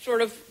seemed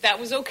sort of that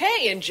was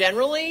okay, and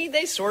generally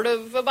they sort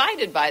of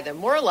abided by them,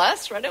 more or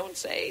less. I don't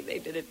say they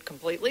did it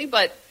completely,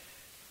 but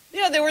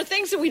there were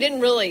things that we didn't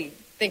really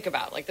think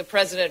about, like the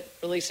president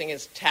releasing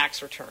his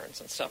tax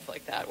returns and stuff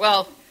like that.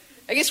 Well,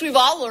 I guess we've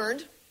all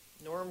learned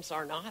norms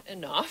are not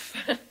enough.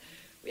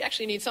 We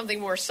actually need something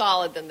more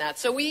solid than that.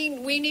 So we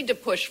need to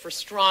push for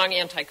strong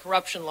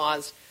anti-corruption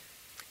laws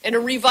and a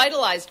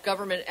revitalized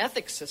government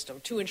ethics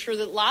system to ensure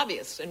that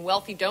lobbyists and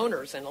wealthy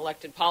donors and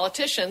elected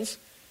politicians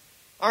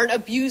aren't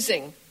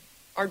abusing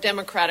our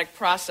democratic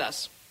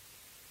process.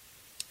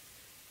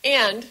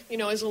 And,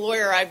 as a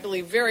lawyer, I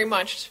believe very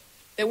much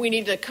that we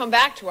need to come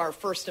back to our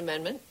First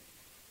Amendment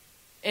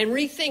and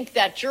rethink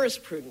that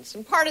jurisprudence.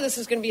 And part of this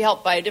is going to be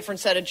helped by a different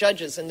set of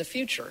judges in the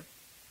future.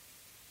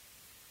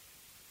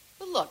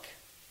 But look,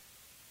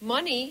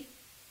 money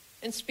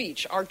and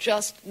speech are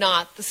just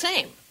not the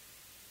same.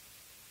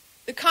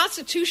 The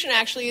Constitution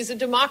actually is a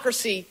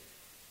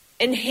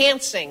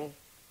democracy-enhancing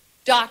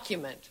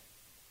document,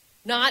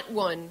 not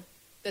one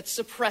that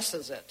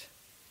suppresses it.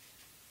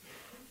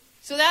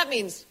 So that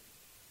means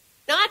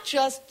not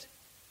just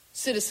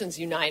Citizens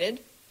United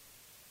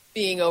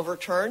being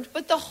overturned,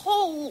 but the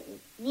whole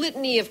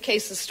litany of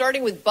cases,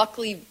 starting with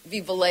Buckley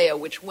v. Vallejo,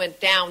 which went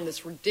down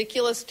this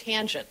ridiculous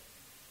tangent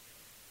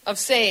of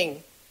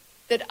saying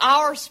that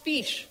our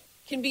speech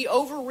can be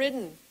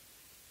overridden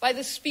by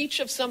the speech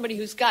of somebody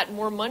who's got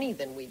more money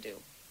than we do.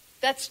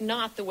 That's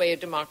not the way a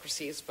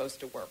democracy is supposed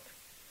to work.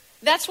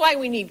 That's why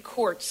we need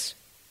courts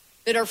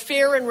that are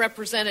fair and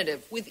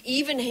representative with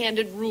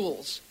even-handed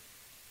rules.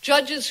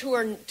 Judges who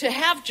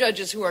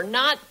are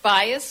not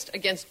biased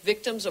against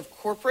victims of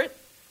corporate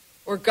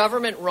or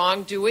government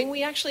wrongdoing.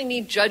 We actually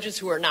need judges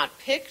who are not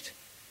picked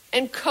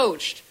and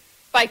coached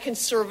by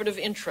conservative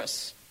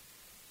interests.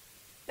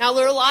 Now,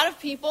 there are a lot of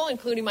people,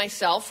 including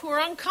myself, who are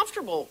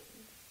uncomfortable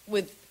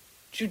with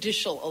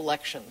judicial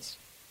elections.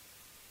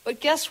 But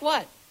guess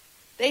what?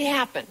 They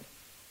happen.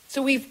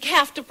 So we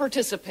have to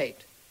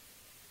participate.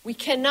 We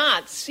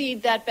cannot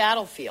cede that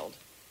battlefield.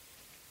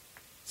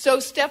 So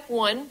step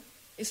one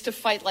is to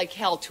fight like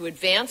hell to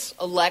advance,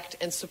 elect,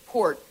 and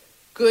support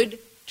good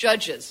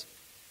judges.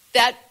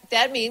 That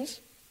means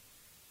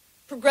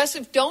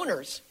progressive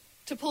donors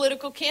to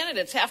political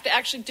candidates have to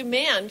actually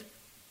demand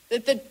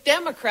that the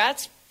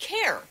Democrats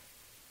care.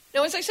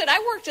 Now, as I said, I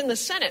worked in the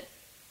Senate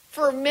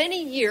for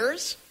many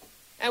years.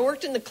 I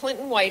worked in the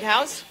Clinton White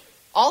House,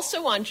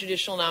 also on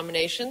judicial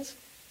nominations,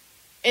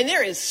 and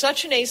there is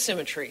such an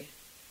asymmetry.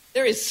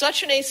 There is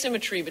such an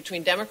asymmetry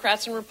between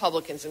Democrats and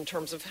Republicans in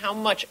terms of how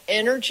much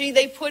energy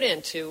they put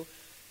into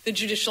the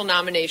judicial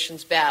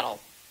nominations battle.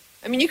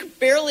 I mean, you could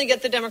barely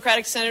get the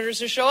Democratic senators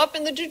to show up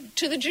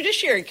to the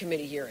Judiciary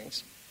Committee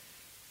hearings.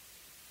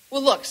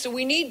 Well, look, so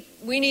we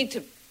need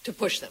to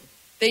push them.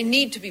 They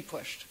need to be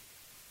pushed.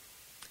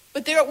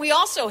 But we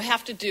also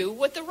have to do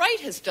what the right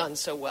has done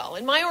so well,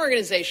 and my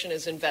organization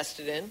is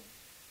invested in,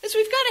 is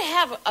we've got to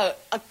have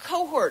a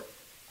cohort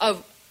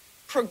of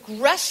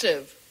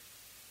progressive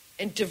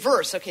and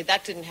diverse. Okay,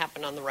 that didn't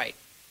happen on the right.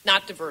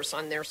 Not diverse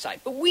on their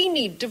side. But we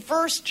need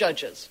diverse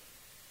judges.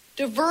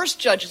 Diverse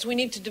judges. We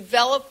need to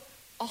develop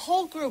a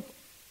whole group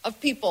of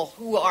people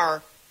who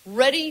are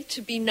ready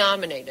to be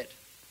nominated.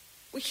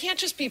 We can't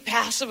just be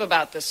passive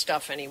about this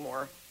stuff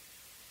anymore.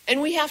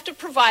 And we have to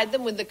provide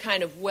them with the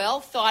kind of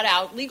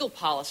well-thought-out legal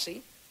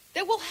policy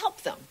that will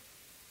help them.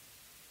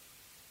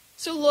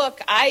 So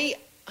look, I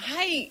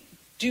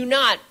do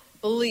not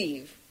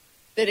believe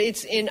that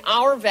it's in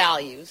our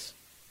values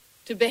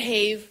to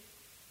behave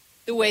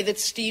the way that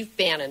Steve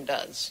Bannon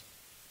does,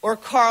 or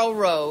Karl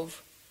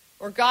Rove,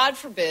 or God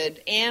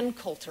forbid, Ann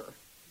Coulter.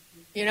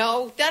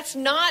 That's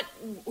not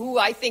who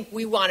I think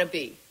we want to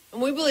be.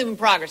 And we believe in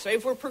progress, right?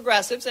 If we're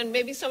progressives, and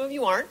maybe some of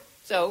you aren't,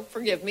 so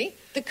forgive me.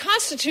 The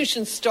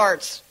Constitution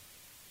starts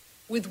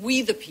with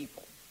we the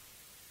people.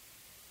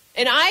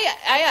 And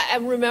I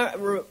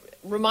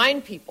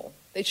remind people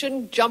they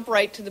shouldn't jump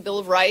right to the Bill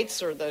of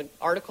Rights or the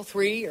Article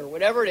 3 or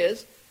whatever it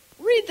is.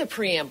 Read the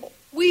preamble.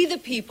 We the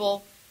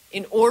people,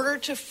 in order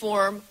to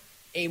form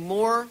a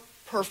more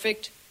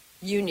perfect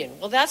union.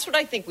 Well, that's what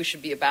I think we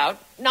should be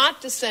about, not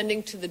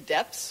descending to the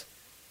depths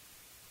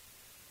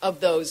of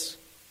those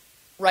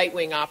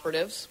right-wing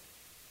operatives.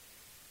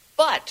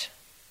 But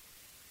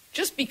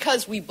just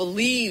because we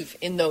believe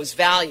in those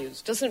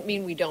values doesn't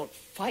mean we don't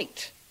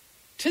fight.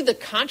 To the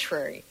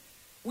contrary,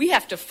 we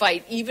have to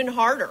fight even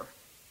harder.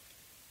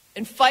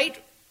 And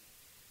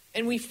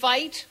we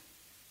fight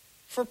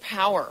for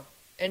power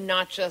and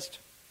not just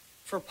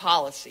for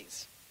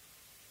policies.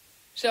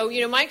 So,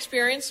 my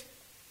experience,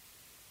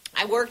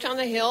 I worked on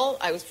the Hill.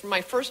 For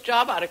my first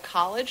job out of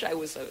college, I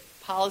was a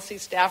policy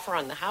staffer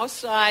on the House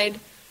side.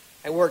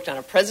 I worked on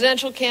a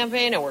presidential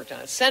campaign. I worked on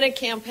a Senate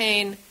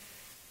campaign.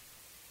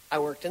 I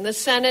worked in the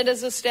Senate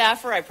as a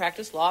staffer. I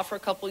practiced law for a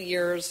couple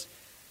years.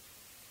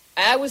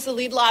 I was the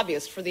lead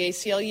lobbyist for the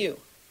ACLU.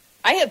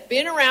 I have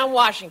been around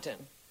Washington,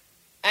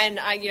 and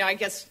I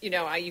guess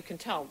you can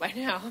tell by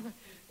now,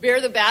 bear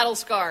the battle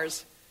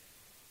scars.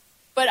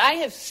 But I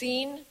have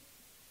seen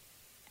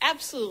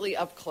absolutely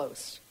up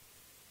close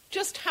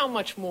just how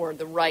much more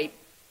the right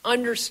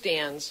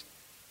understands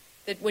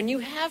that when you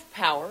have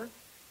power,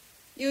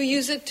 you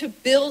use it to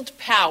build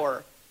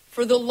power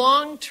for the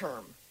long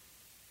term.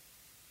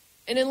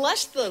 And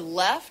unless the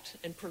left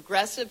and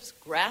progressives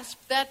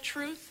grasp that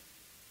truth,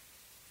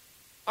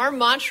 our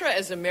mantra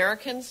as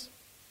Americans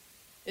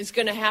is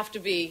going to have to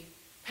be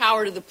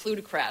power to the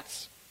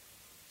plutocrats,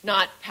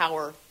 not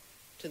power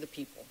to the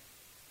people.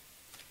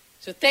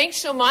 So thanks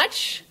so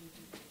much,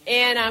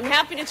 and I'm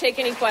happy to take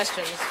any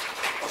questions.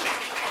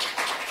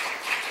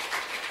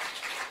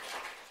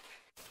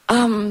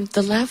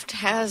 The left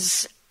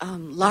has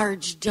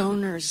large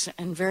donors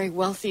and very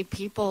wealthy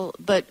people,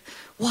 but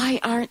why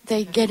aren't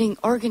they getting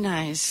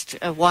organized?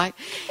 Why?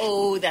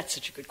 Oh, that's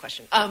such a good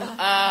question.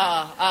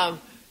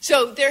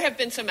 So there have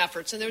been some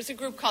efforts, and there was a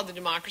group called the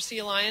Democracy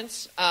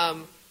Alliance,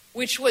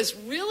 which was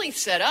really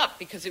set up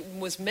because it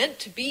was meant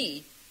to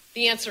be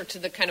the answer to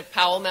the kind of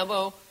Powell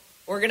memo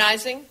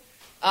organizing.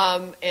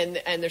 And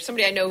there's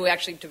somebody I know who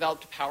actually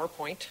developed a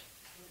PowerPoint.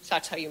 So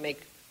that's how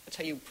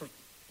you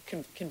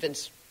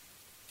convince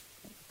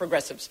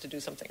progressives to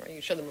do something, right?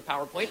 You show them a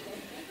PowerPoint.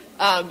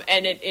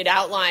 And it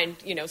outlined,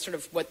 sort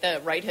of what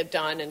the right had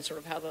done and sort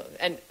of how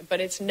but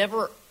it's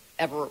never,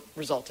 ever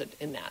resulted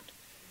in that.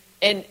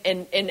 And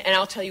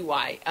I'll tell you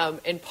why.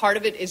 And part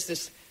of it is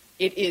this,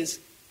 it is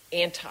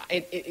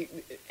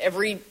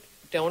every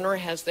donor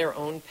has their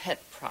own pet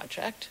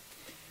project.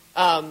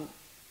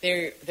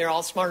 They're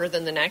all smarter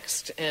than the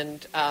next,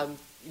 and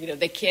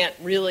they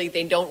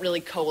don't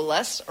really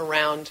coalesce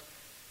around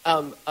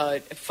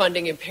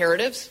funding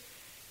imperatives,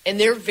 and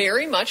they're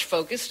very much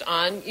focused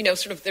on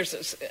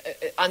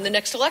on the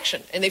next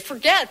election, and they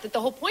forget that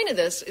the whole point of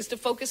this is to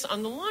focus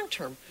on the long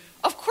term.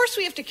 Of course,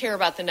 we have to care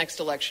about the next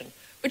election,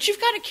 but you've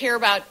got to care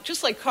about,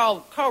 just like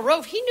Karl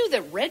Rove, he knew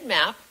that Red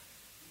Map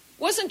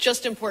wasn't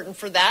just important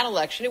for that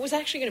election; it was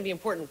actually going to be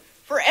important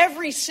for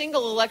every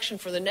single election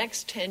for the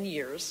next 10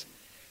 years.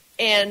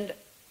 And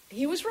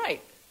he was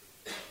right.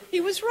 He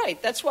was right.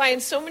 That's why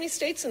in so many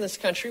states in this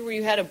country where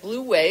you had a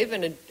blue wave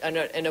and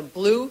a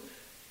blue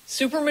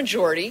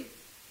supermajority,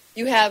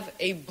 you have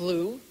a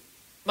blue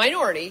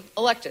minority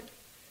elected.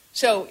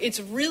 So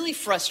it's really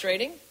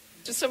frustrating.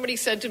 Just somebody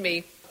said to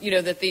me,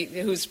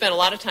 who spent a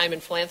lot of time in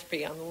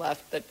philanthropy on the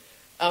left, that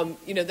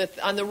that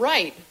on the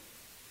right,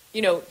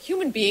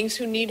 human beings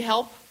who need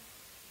help,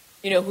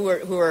 who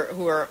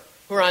are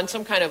on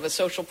some kind of a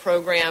social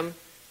program,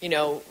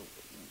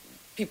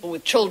 people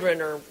with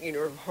children or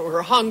who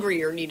are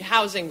hungry or need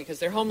housing because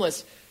they're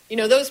homeless,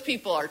 those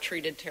people are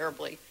treated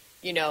terribly.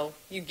 You're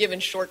given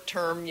short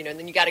term, and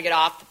then you got to get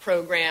off the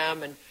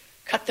program and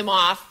cut them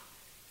off.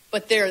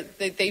 But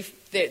they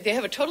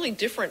have a totally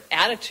different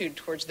attitude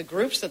towards the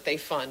groups that they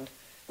fund,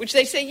 which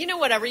they say,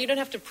 whatever, you don't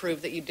have to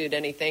prove that you did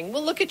anything.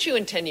 We'll look at you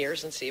in 10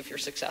 years and see if you're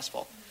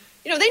successful.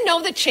 They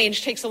know that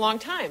change takes a long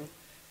time.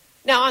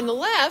 Now, on the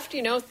left,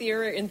 in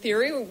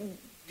theory,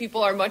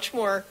 people are much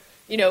more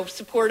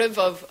supportive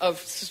of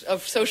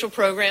social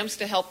programs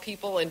to help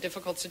people in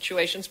difficult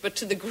situations. But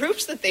to the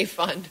groups that they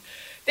fund,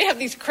 they have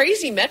these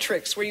crazy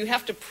metrics where you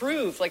have to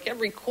prove, like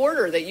every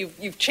quarter, that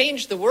you've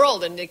changed the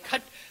world. And they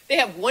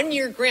have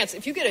 1-year grants.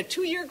 If you get a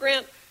 2-year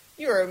grant,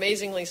 you are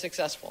amazingly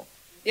successful.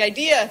 The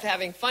idea of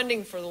having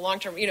funding for the long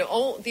term,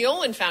 the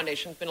Olin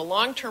Foundation has been a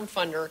long-term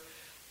funder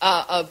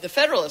of the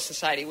Federalist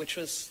Society, which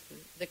was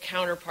the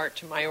counterpart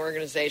to my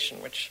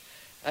organization, which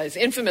is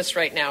infamous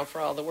right now for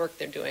all the work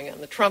they're doing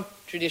on the Trump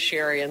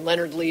judiciary, and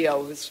Leonard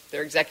Leo, who's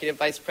their executive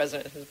vice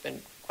president, has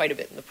been quite a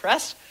bit in the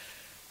press.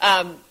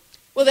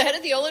 Well, the head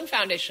of the Olin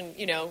Foundation,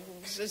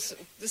 is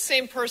the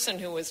same person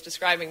who was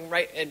describing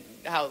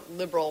how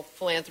liberal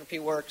philanthropy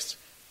works,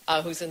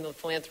 who's in the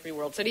philanthropy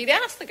world, said he'd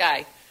asked the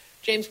guy,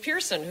 James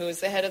Pearson, who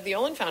is the head of the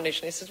Olin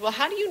Foundation, he says, well,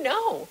 how do you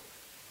know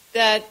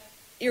that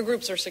your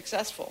groups are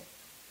successful?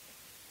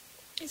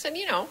 He said,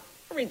 I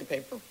read the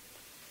paper.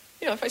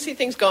 If I see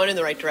things going in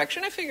the right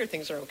direction, I figure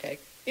things are okay.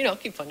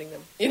 Keep funding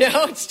them.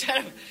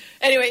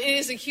 Anyway, it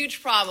is a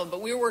huge problem,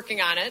 but we're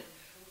working on it.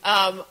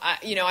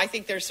 I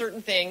think there's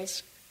certain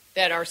things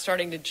that are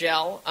starting to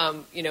gel.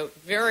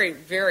 Very,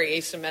 very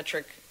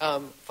asymmetric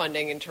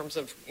funding in terms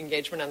of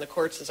engagement on the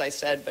courts, as I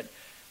said. But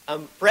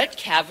Brett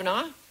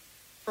Kavanaugh,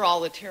 for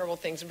all the terrible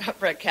things about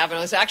Brett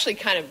Kavanaugh, has actually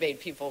kind of made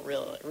people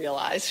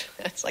realize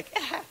it's like,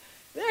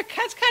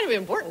 that's kind of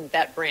important,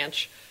 that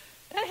branch.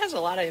 That has a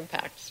lot of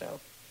impact, so...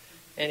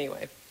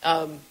 Anyway,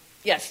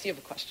 yes, you have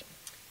a question.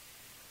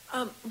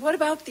 What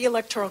about the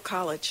Electoral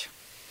College?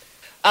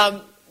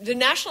 The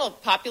National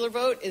Popular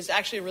Vote is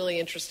actually a really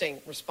interesting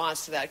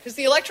response to that, because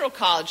the Electoral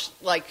College,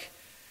 like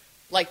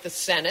like the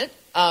Senate,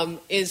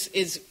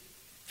 is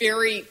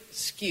very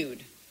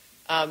skewed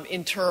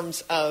in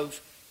terms of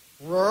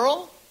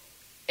rural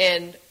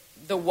and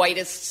the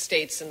whitest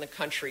states in the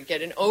country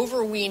get an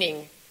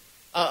overweening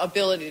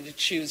ability to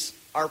choose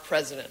our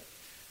president.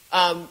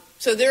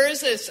 So there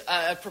is this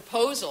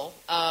proposal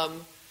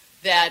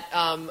that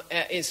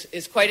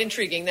is quite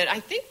intriguing that I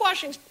think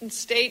Washington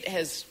State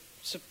has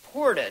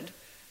supported.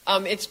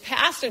 It's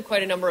passed in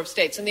quite a number of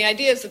states. And the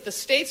idea is that the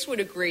states would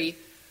agree,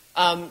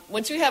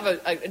 once you have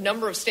a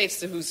number of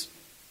states whose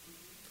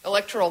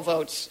electoral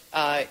votes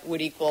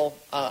would equal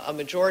a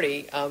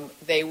majority,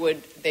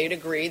 they'd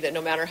agree that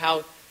no matter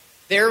how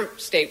their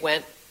state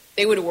went,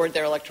 they would award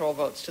their electoral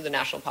votes to the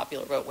national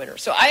popular vote winner.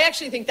 So I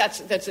actually think that's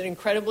an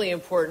incredibly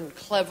important,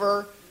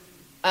 clever,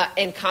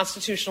 and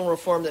constitutional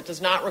reform that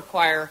does not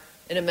require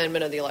an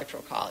amendment of the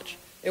Electoral College.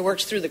 It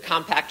works through the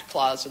compact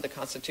clause of the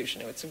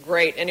Constitution. It's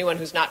great. Anyone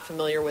who's not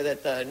familiar with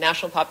it, the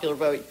National Popular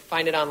Vote, you can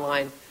find it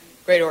online.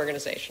 Great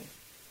organization.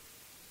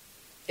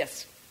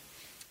 Yes?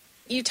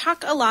 You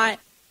talk a lot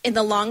in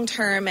the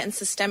long-term and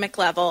systemic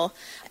level,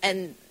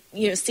 and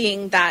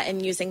seeing that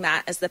and using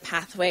that as the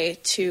pathway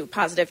to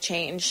positive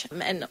change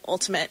and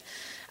ultimate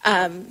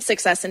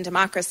success in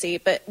democracy.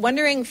 But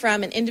wondering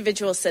from an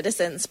individual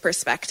citizen's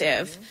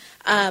perspective,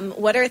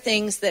 what are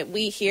things that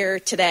we here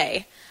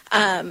today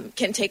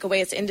can take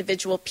away as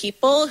individual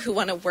people who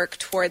want to work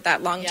toward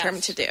that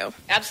long-term to do?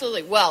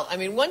 Absolutely. Well,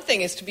 one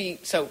thing is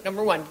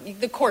number one,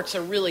 the courts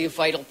are really a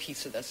vital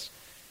piece of this.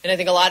 And I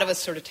think a lot of us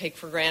sort of take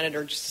for granted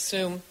or just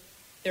assume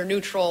they're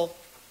neutral,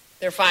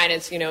 they're fine.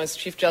 It's, as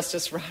Chief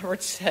Justice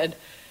Roberts said,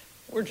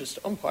 we're just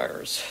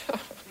umpires.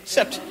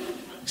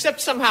 except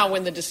somehow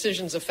when the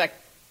decisions affect,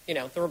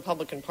 the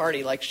Republican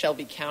Party, like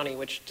Shelby County,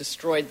 which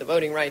destroyed the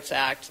Voting Rights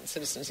Act and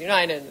Citizens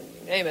United and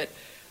you name it.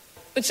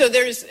 But so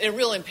there's a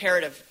real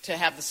imperative to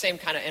have the same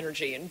kind of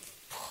energy and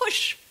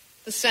push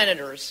the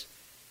senators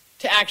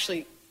to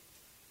actually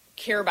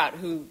care about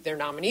who their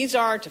nominees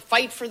are, to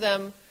fight for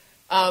them.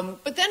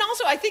 But then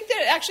also, I think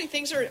that actually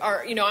things are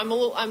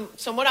I'm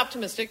somewhat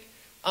optimistic.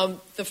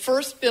 The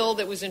first bill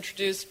that was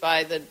introduced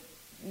by the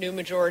new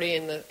majority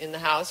in the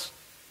House,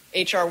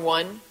 H.R.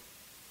 1,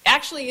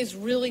 actually is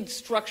really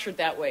structured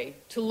that way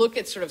to look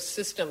at sort of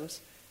systems.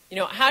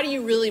 How do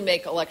you really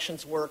make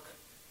elections work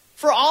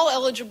for all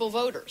eligible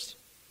voters?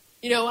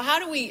 How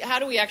do we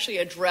actually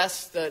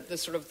address the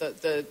sort of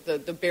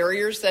the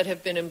barriers that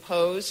have been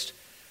imposed?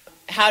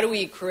 How do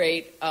we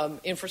create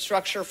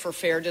infrastructure for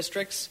fair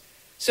districts?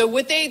 So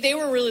what they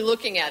were really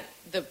looking at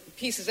the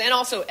pieces, and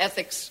also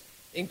ethics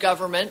in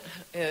government.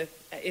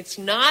 It's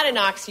not an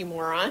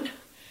oxymoron, and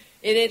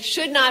it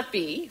should not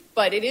be,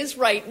 but it is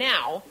right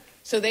now.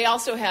 So they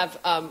also have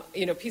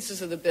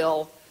pieces of the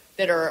bill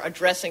that are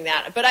addressing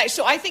that. But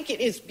I think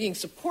it is being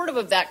supportive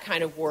of that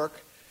kind of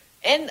work,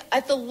 and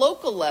at the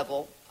local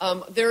level,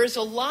 there is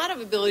a lot of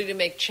ability to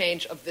make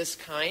change of this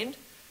kind.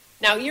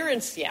 Now, you're in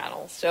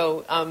Seattle,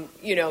 so,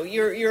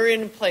 you're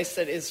in a place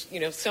that is,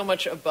 so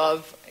much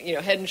above,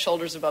 head and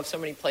shoulders above so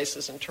many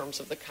places in terms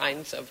of the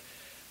kinds of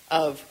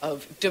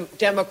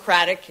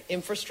democratic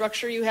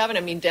infrastructure you have. And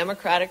I mean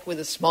democratic with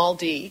a small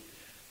d.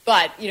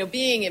 But,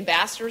 being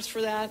ambassadors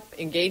for that,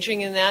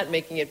 engaging in that,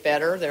 making it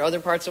better. There are other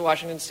parts of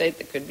Washington State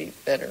that could be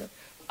better.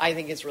 I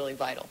think is really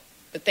vital.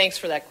 But thanks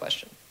for that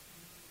question.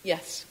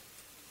 Yes?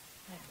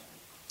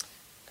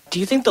 Do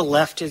you think the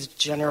left is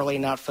generally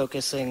not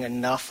focusing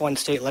enough on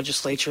state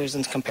legislatures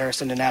in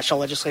comparison to national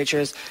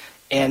legislatures?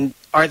 And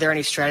are there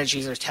any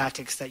strategies or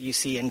tactics that you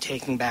see in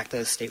taking back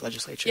those state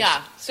legislatures?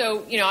 Yeah.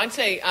 So, I'd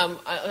say I'm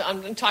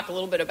going to talk a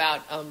little bit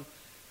about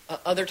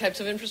other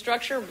types of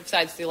infrastructure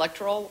besides the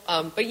electoral.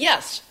 But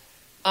yes,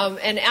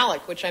 and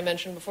ALEC, which I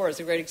mentioned before, is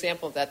a great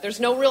example of that.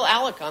 There's no real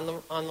ALEC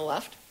on the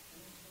left.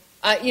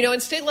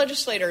 And state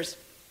legislators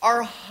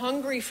are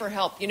hungry for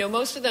help.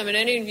 Most of them, and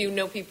any of you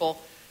know people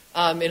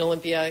in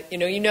Olympia,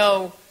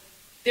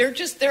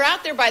 they're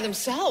out there by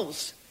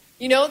themselves.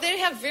 They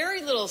have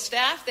very little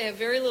staff, they have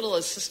very little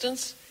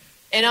assistance,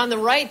 and on the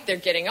right, they're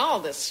getting all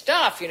this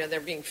stuff. They're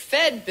being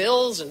fed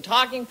bills and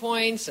talking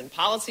points and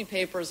policy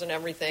papers and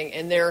everything,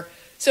 and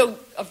so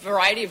a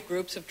variety of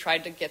groups have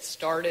tried to get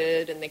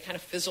started, and they kind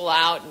of fizzle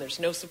out, and there's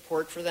no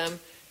support for them.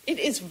 It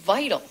is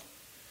vital.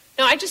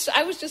 Now,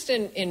 I was just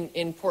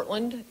in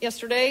Portland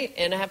yesterday,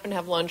 and I happened to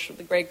have lunch with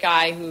a great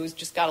guy who's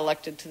just got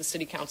elected to the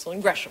city council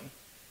in Gresham.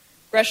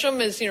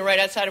 Gresham is, right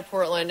outside of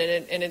Portland,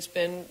 and it's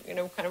been,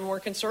 kind of more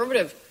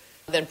conservative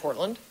than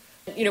Portland.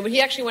 But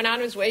he actually went out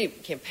of his way. He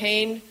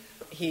campaigned.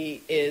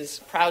 He is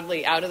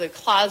proudly out of the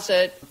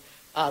closet,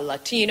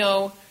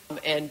 Latino,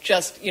 and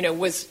just, he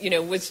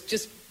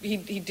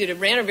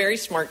ran a very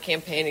smart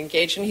campaign,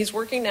 engaged, and he's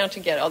working now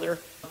to get other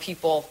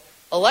people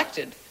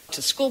elected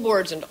to school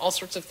boards and all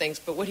sorts of things.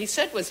 But what he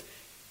said was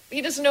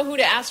he doesn't know who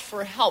to ask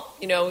for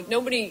help.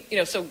 Nobody,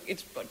 so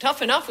it's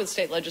tough enough with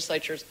state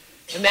legislatures.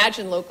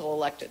 Imagine local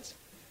electeds.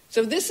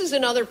 So this is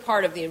another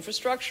part of the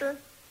infrastructure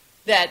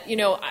that,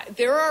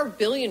 there are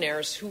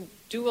billionaires who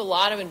do a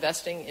lot of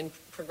investing in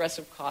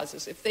progressive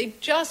causes. If they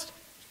just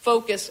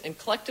focus and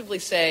collectively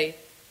say,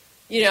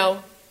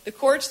 the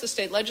courts, the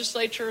state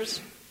legislatures,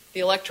 the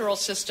electoral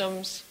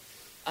systems,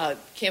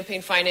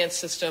 campaign finance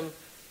system,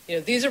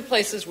 these are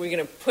places we're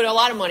going to put a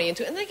lot of money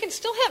into, and they can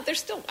still have, they're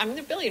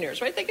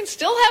billionaires, right? They can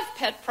still have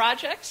pet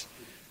projects,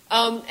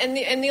 and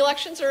the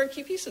elections are a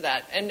key piece of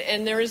that.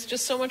 And there is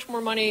just so much more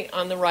money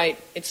on the right.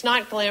 It's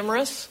not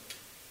glamorous,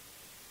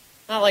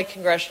 not like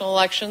congressional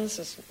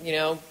elections,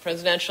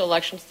 presidential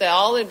elections. They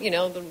all, I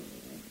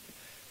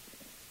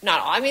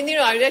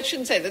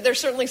shouldn't say that. There's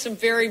certainly some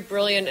very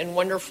brilliant and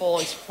wonderful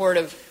and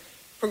supportive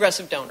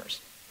progressive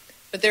donors.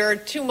 But there are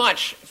too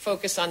much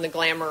focus on the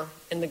glamour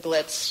and the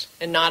glitz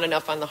and not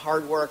enough on the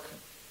hard work,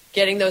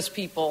 getting those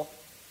people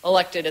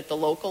elected at the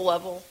local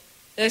level.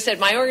 As I said,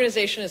 my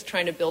organization is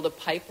trying to build a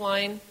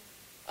pipeline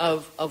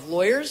of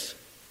lawyers,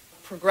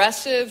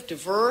 progressive,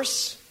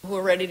 diverse, who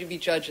are ready to be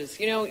judges.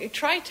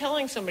 Try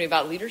telling somebody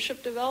about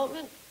leadership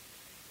development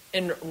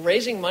and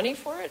raising money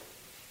for it.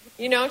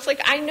 It's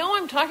like, I know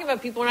I'm talking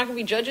about people who are not going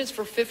to be judges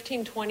for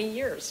 15, 20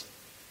 years.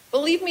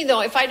 Believe me,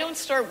 though, if I don't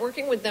start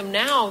working with them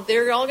now,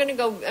 they're all going to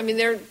go,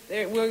 they're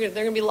going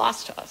to be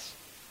lost to us.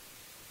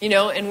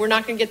 And we're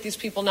not going to get these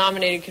people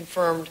nominated,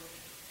 confirmed,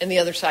 and the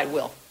other side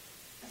will.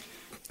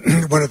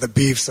 One of the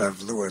beefs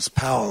of Lewis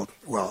Powell,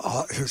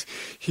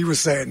 he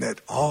was saying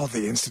that all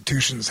the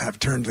institutions have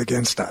turned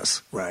against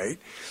us, right?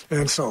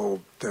 And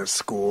so the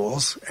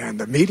schools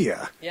and the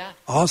media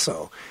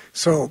also.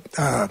 So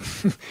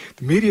the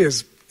media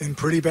is in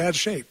pretty bad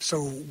shape.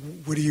 So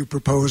what do you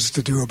propose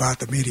to do about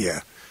the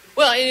media?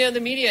 Well, the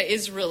media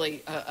is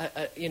really,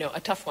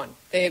 a tough one.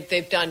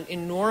 They've done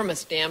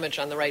enormous damage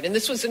on the right. And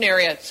this was an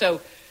area,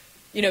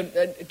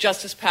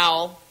 Justice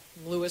Powell,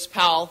 Lewis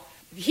Powell,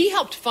 he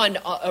helped fund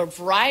a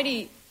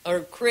variety or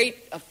create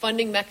a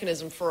funding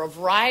mechanism for a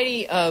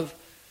variety of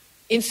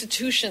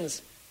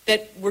institutions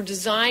that were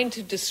designed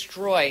to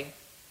destroy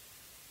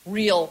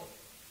real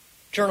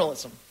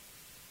journalism.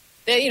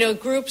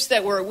 Groups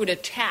that would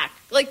attack,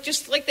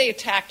 just like they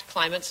attacked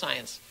climate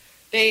science.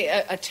 They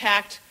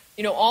attacked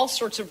all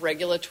sorts of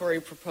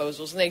regulatory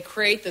proposals, and they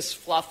create this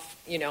fluff,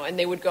 and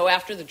they would go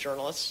after the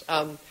journalists.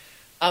 And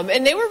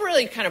they were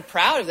really kind of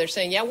proud of. They're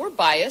saying, yeah, we're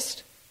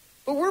biased,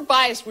 but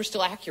we're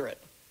still accurate.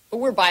 But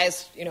we're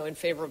biased, in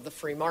favor of the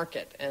free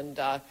market. And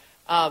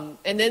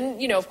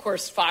then, of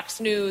course, Fox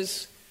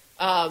News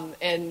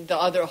and the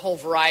other whole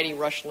variety,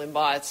 Rush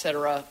Limbaugh, et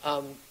cetera,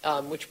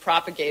 which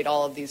propagate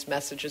all of these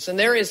messages. And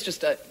there is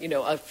just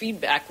a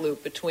feedback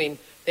loop between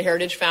the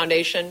Heritage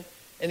Foundation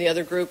and the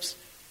other groups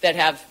that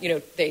have,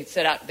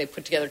 they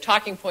put together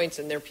talking points,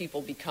 and their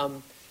people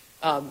become,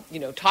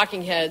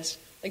 talking heads.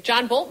 Like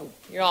John Bolton,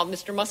 you're all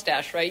Mr.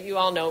 Mustache, right? You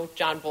all know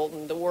John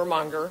Bolton, the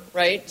warmonger,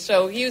 right?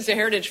 So he was a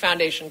Heritage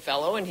Foundation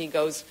fellow, and he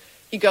goes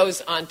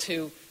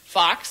onto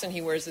Fox, and he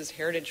wears his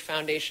Heritage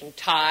Foundation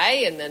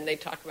tie, and then they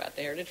talk about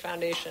the Heritage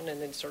Foundation,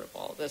 and then sort of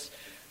all of this.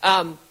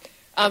 And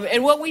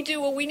what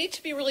we need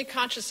to be really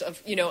conscious of,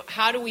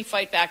 how do we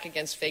fight back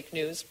against fake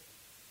news?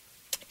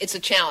 It's a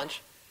challenge.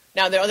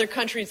 Now, there are other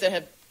countries that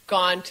have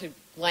gone to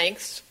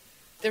lengths.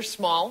 They're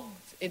small,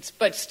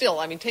 but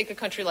still, take a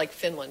country like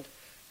Finland.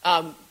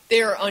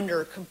 They're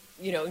under,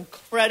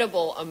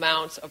 incredible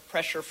amounts of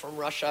pressure from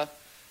Russia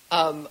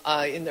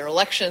in their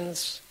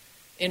elections,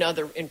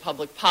 in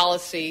public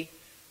policy,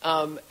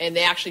 and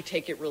they actually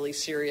take it really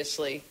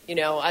seriously.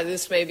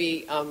 This may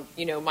be,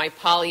 my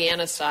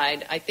Pollyanna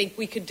side. I think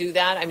we could do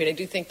that. I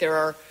do think there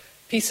are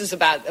pieces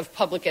of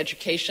public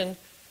education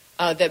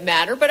that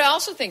matter, but I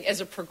also think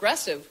as a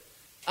progressive,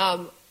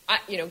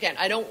 again,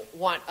 I don't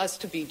want us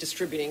to be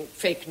distributing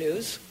fake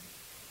news.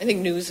 I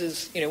think news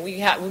is, we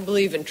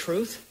believe in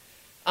truth.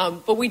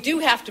 But we do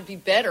have to be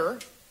better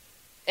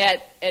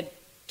at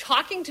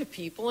talking to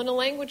people in a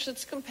language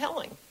that's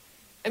compelling.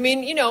 I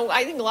think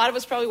a lot of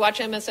us probably watch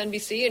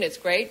MSNBC, and it's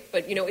great,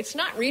 but, it's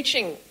not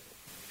reaching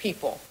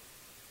people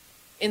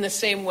in the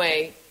same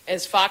way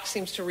as Fox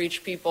seems to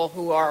reach people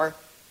who are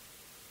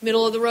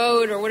middle of the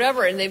road or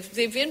whatever, and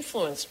they've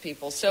influenced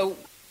people. So,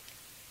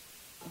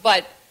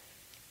 but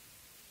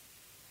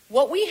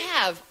what we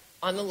have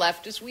on the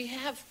left is we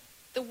have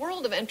the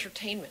world of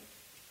entertainment.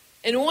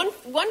 And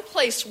one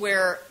place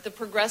where the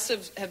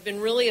progressives have been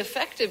really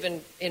effective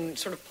in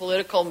sort of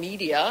political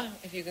media,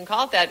 if you can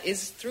call it that,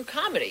 is through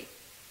comedy.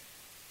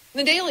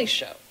 The Daily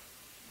Show,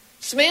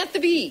 Samantha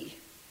Bee,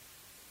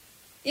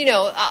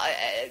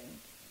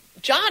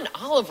 John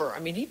Oliver.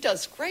 He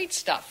does great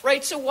stuff,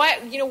 right? So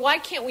why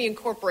can't we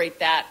incorporate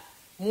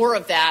more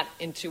of that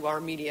into our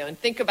media and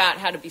think about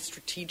how to be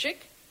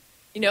strategic?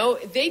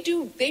 They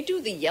do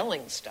the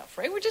yelling stuff,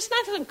 right? We're just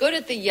not so good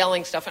at the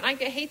yelling stuff, and I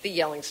hate the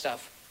yelling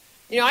stuff.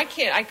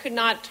 I could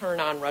not turn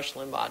on Rush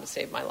Limbaugh to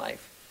save my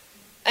life.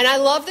 And I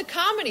love the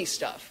comedy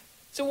stuff.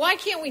 So why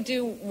can't we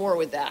do more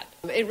with that?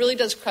 It really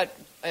does cut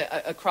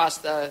across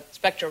the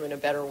spectrum in a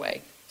better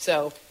way.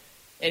 So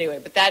anyway,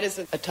 but that is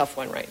a tough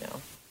one right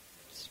now.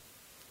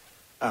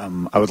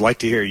 I would like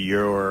to hear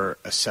your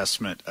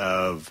assessment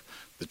of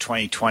the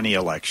 2020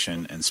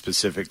 election and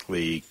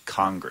specifically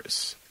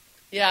Congress.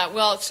 Yeah,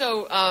 well,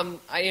 so, and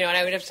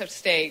I would have to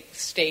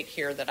state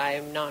here that I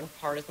am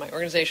nonpartisan. My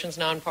organization's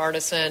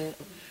nonpartisan.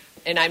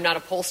 and I'm not a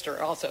pollster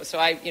also, so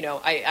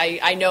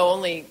I know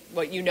only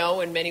what you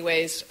know in many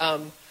ways.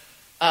 And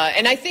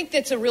I think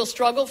that's a real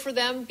struggle for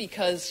them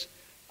because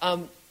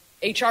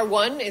H.R.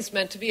 1 is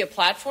meant to be a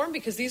platform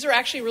because these are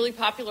actually really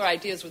popular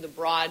ideas with a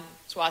broad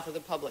swath of the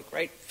public,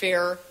 right?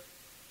 Fair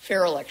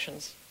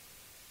elections.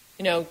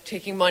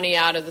 Taking money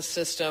out of the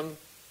system,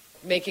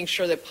 making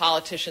sure that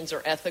politicians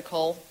are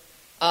ethical.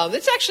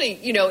 It's actually,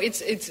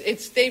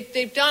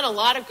 they've done a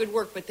lot of good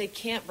work, but they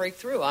can't break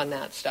through on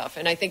that stuff.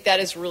 And I think that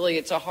is really,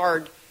 it's a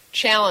hard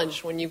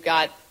challenge when you've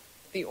got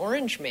the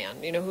orange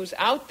man, who's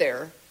out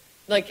there,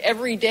 like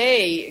every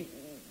day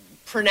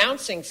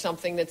pronouncing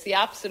something that's the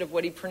opposite of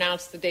what he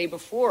pronounced the day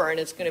before, and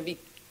it's going to be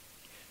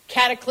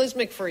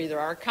cataclysmic for either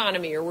our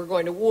economy or we're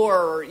going to war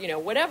or,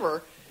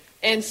 whatever.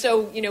 And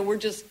so,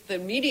 the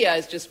media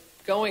is just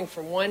going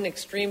from one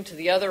extreme to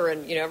the other,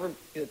 and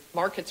the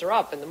markets are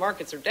up and the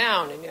markets are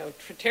down, and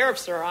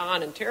tariffs are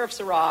on and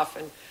tariffs are off,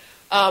 and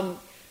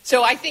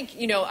so I think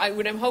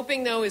what I'm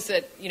hoping though is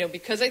that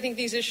because I think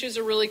these issues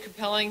are really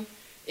compelling,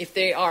 if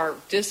they are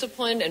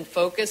disciplined and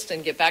focused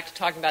and get back to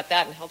talking about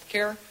that in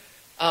healthcare,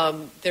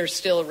 there's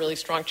still a really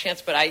strong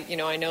chance. But I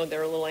know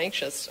they're a little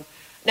anxious.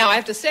 Now I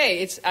have to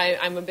say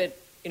I'm a bit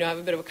I have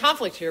a bit of a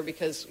conflict here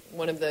because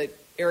one of the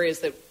areas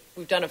that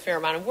we've done a fair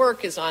amount of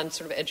work is on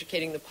sort of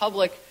educating the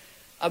public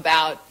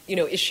about,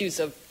 issues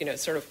of,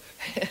 sort of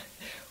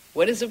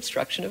what is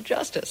obstruction of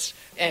justice?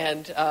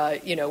 And,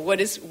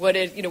 what is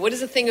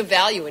a thing of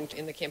value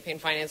in the campaign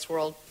finance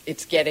world?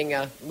 It's getting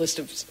a list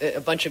of a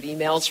bunch of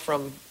emails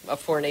from a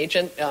foreign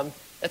agent.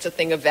 That's a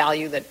thing of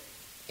value that,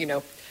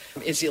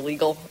 is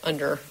illegal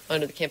under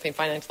the campaign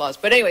finance laws.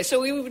 But anyway, so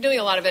we were doing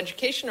a lot of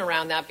education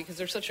around that because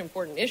they're such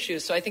important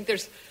issues. So I think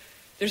there's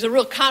a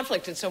real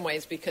conflict in some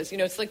ways because,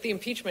 it's like the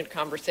impeachment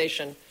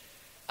conversation.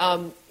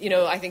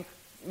 I think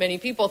many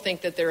people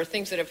think that there are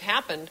things that have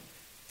happened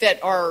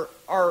that are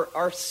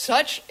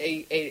such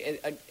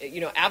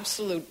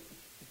absolute,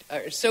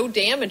 so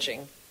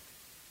damaging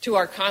to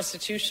our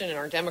Constitution and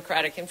our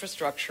democratic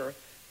infrastructure.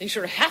 You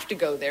sort of have to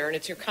go there, and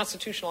it's your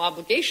constitutional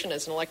obligation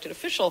as an elected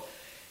official.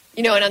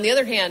 And on the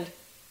other hand,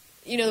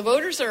 the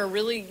voters are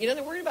really,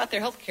 they're worried about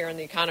their health care and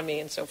the economy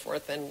and so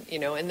forth. And,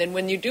 and then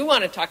when you do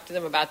want to talk to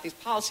them about these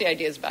policy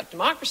ideas about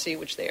democracy,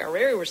 which they are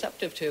very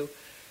receptive to,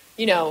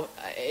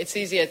 it's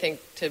easy, I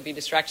think, to be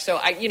distracted. So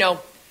I'm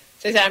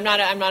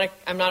not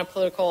a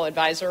political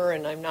advisor,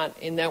 and I'm not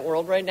in that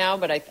world right now.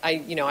 But I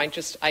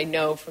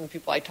know from the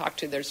people I talk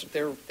to,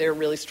 they're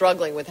really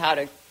struggling with how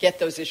to get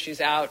those issues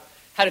out,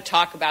 how to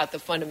talk about the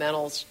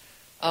fundamentals,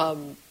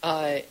 and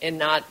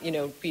not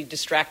be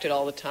distracted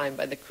all the time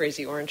by the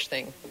crazy orange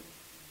thing.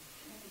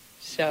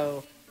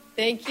 So,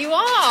 thank you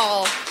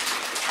all.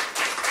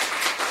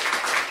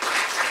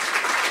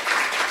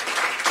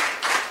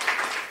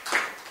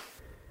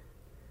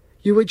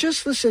 You were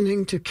just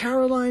listening to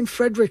Caroline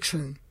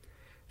Fredrickson,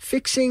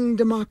 Fixing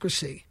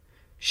Democracy.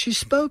 She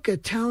spoke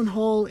at Town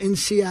Hall in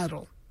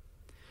Seattle.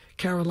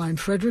 Caroline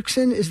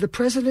Fredrickson is the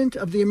president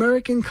of the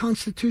American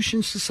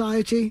Constitution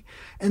Society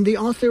and the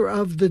author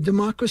of The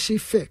Democracy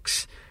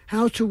Fix,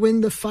 How to Win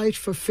the Fight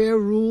for Fair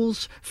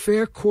Rules,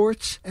 Fair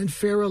Courts, and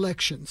Fair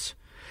Elections.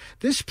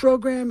 This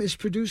program is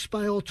produced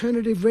by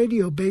Alternative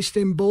Radio based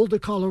in Boulder,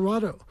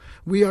 Colorado.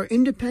 We are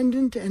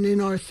independent and in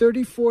our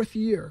 34th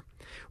year.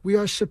 We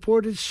are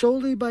supported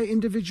solely by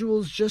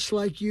individuals just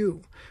like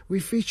you. We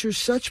feature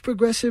such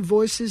progressive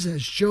voices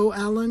as Joe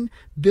Allen,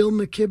 Bill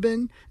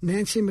McKibben,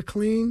 Nancy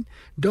McLean,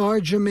 Dar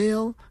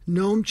Jamail,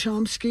 Noam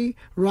Chomsky,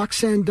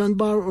 Roxanne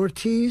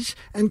Dunbar-Ortiz,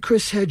 and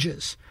Chris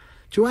Hedges.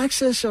 To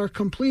access our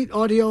complete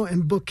audio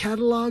and book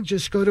catalog,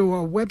 just go to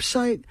our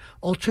website,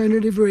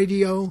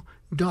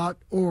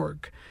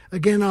 alternativeradio.org.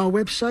 Again, our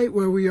website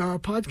where we are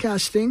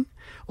podcasting,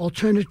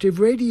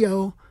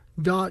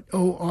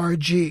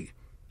 alternativeradio.org.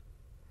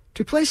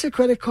 To place a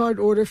credit card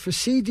order for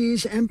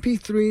CDs,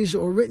 MP3s,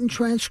 or written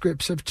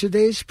transcripts of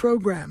today's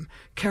program,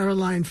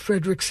 Caroline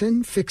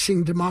Fredrickson,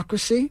 Fixing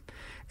Democracy,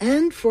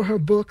 and for her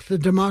book, The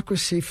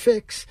Democracy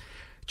Fix,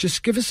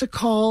 just give us a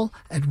call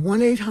at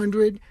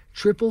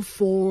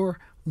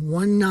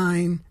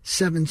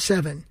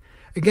 1-800-444-1977.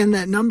 Again,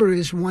 that number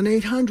is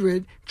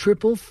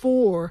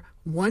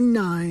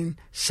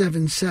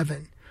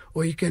 1-800-444-1977.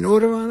 Or you can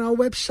order on our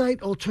website,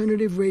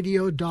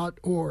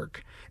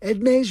 alternativeradio.org. Ed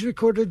Mays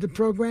recorded the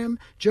program.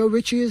 Joe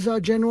Ritchie is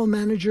our general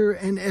manager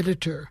and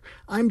editor.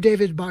 I'm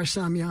David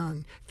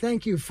Barsamian.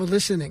 Thank you for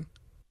listening.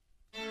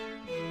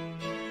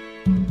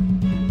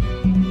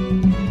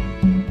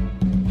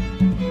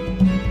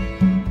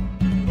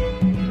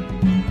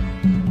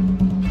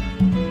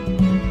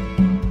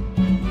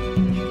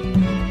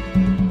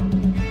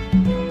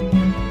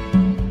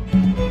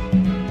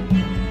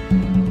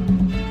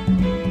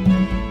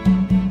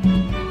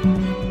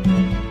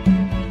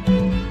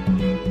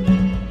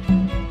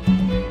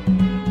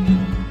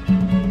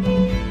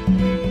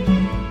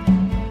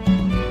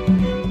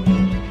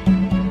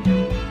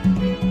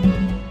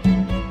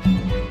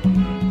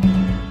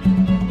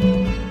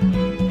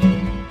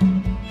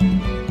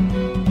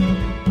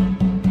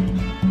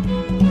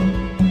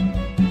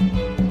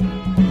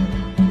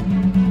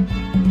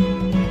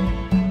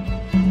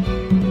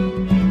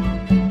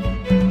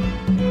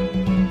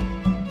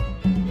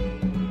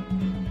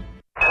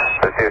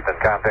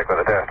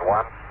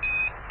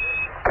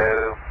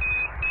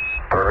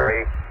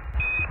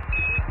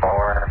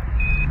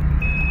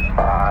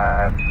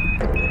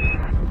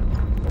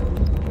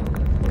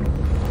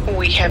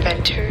 We have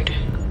entered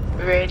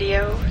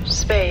radio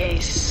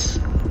space.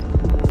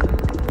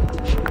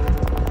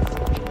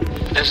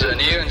 This is a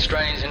new and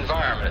strange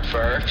environment at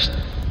first.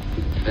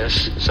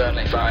 Just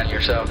suddenly find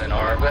yourself in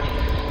orbit.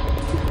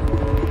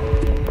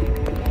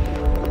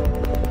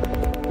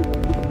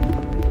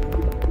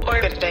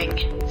 Orbiting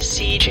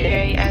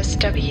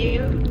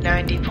CJSW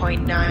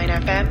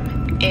 90.9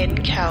 FM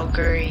in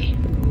Calgary.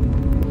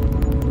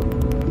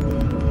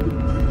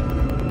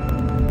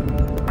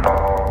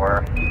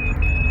 4,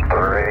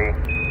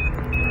 3,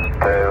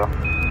 2,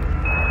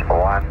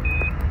 1.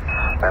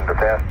 Send the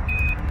test.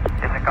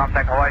 Houston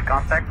contact Hawaii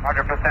contact.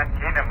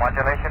 100% keen and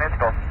modulation is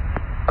go.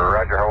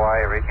 Roger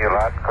Hawaii, read you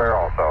loud and clear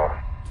also.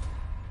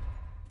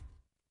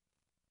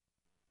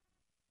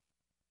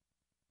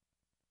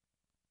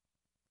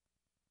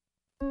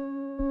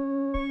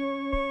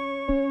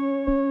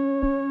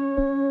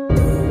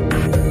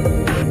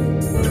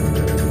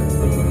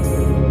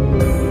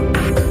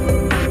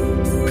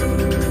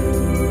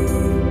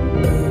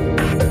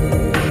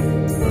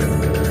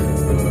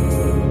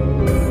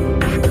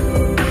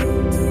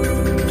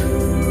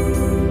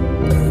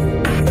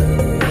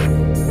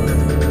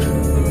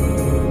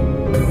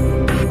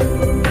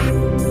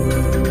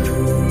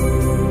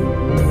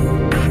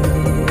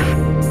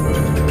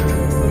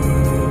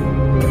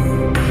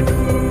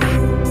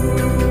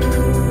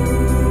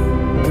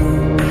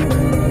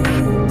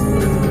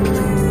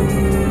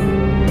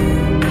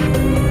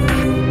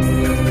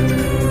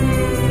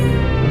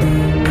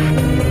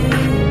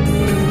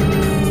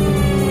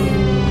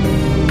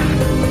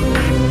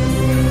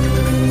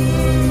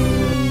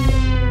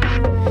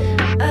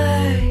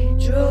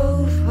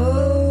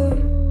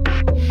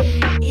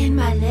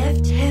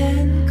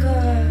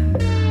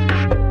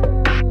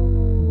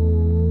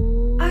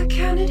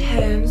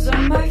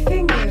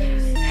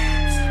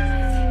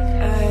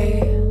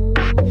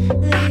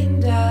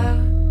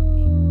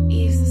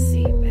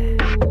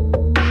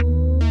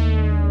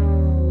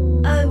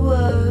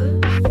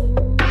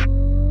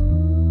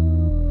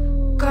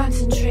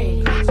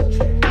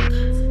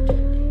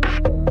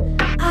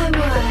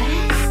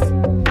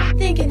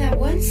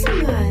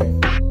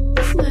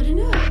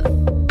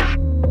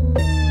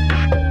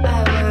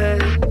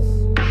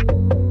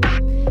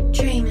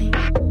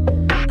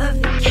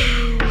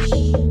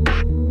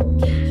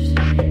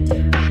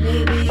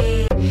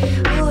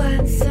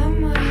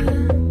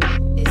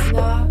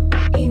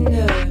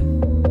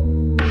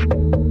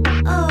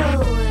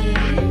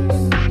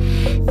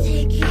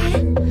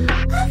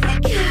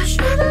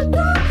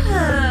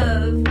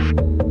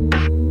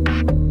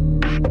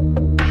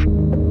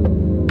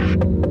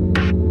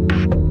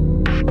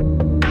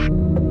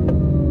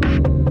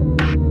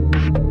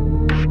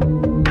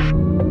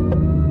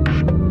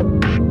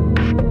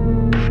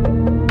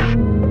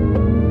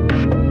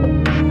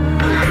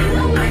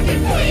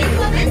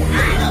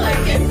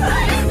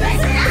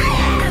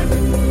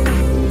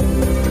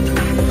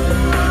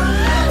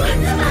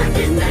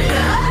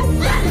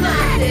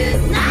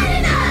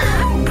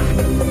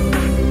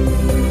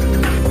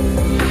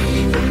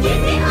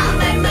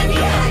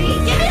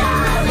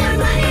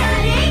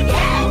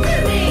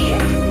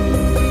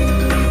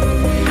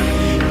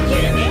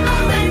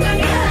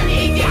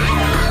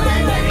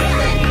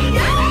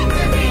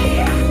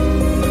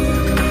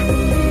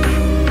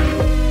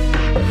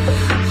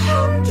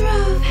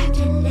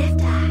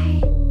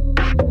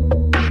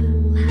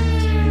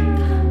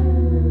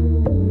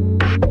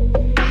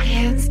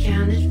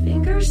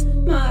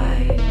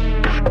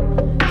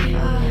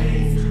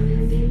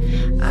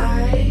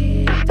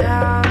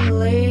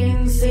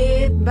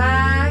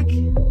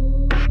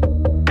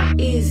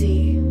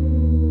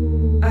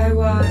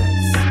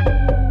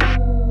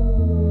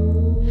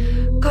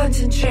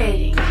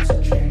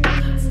 Concentrating.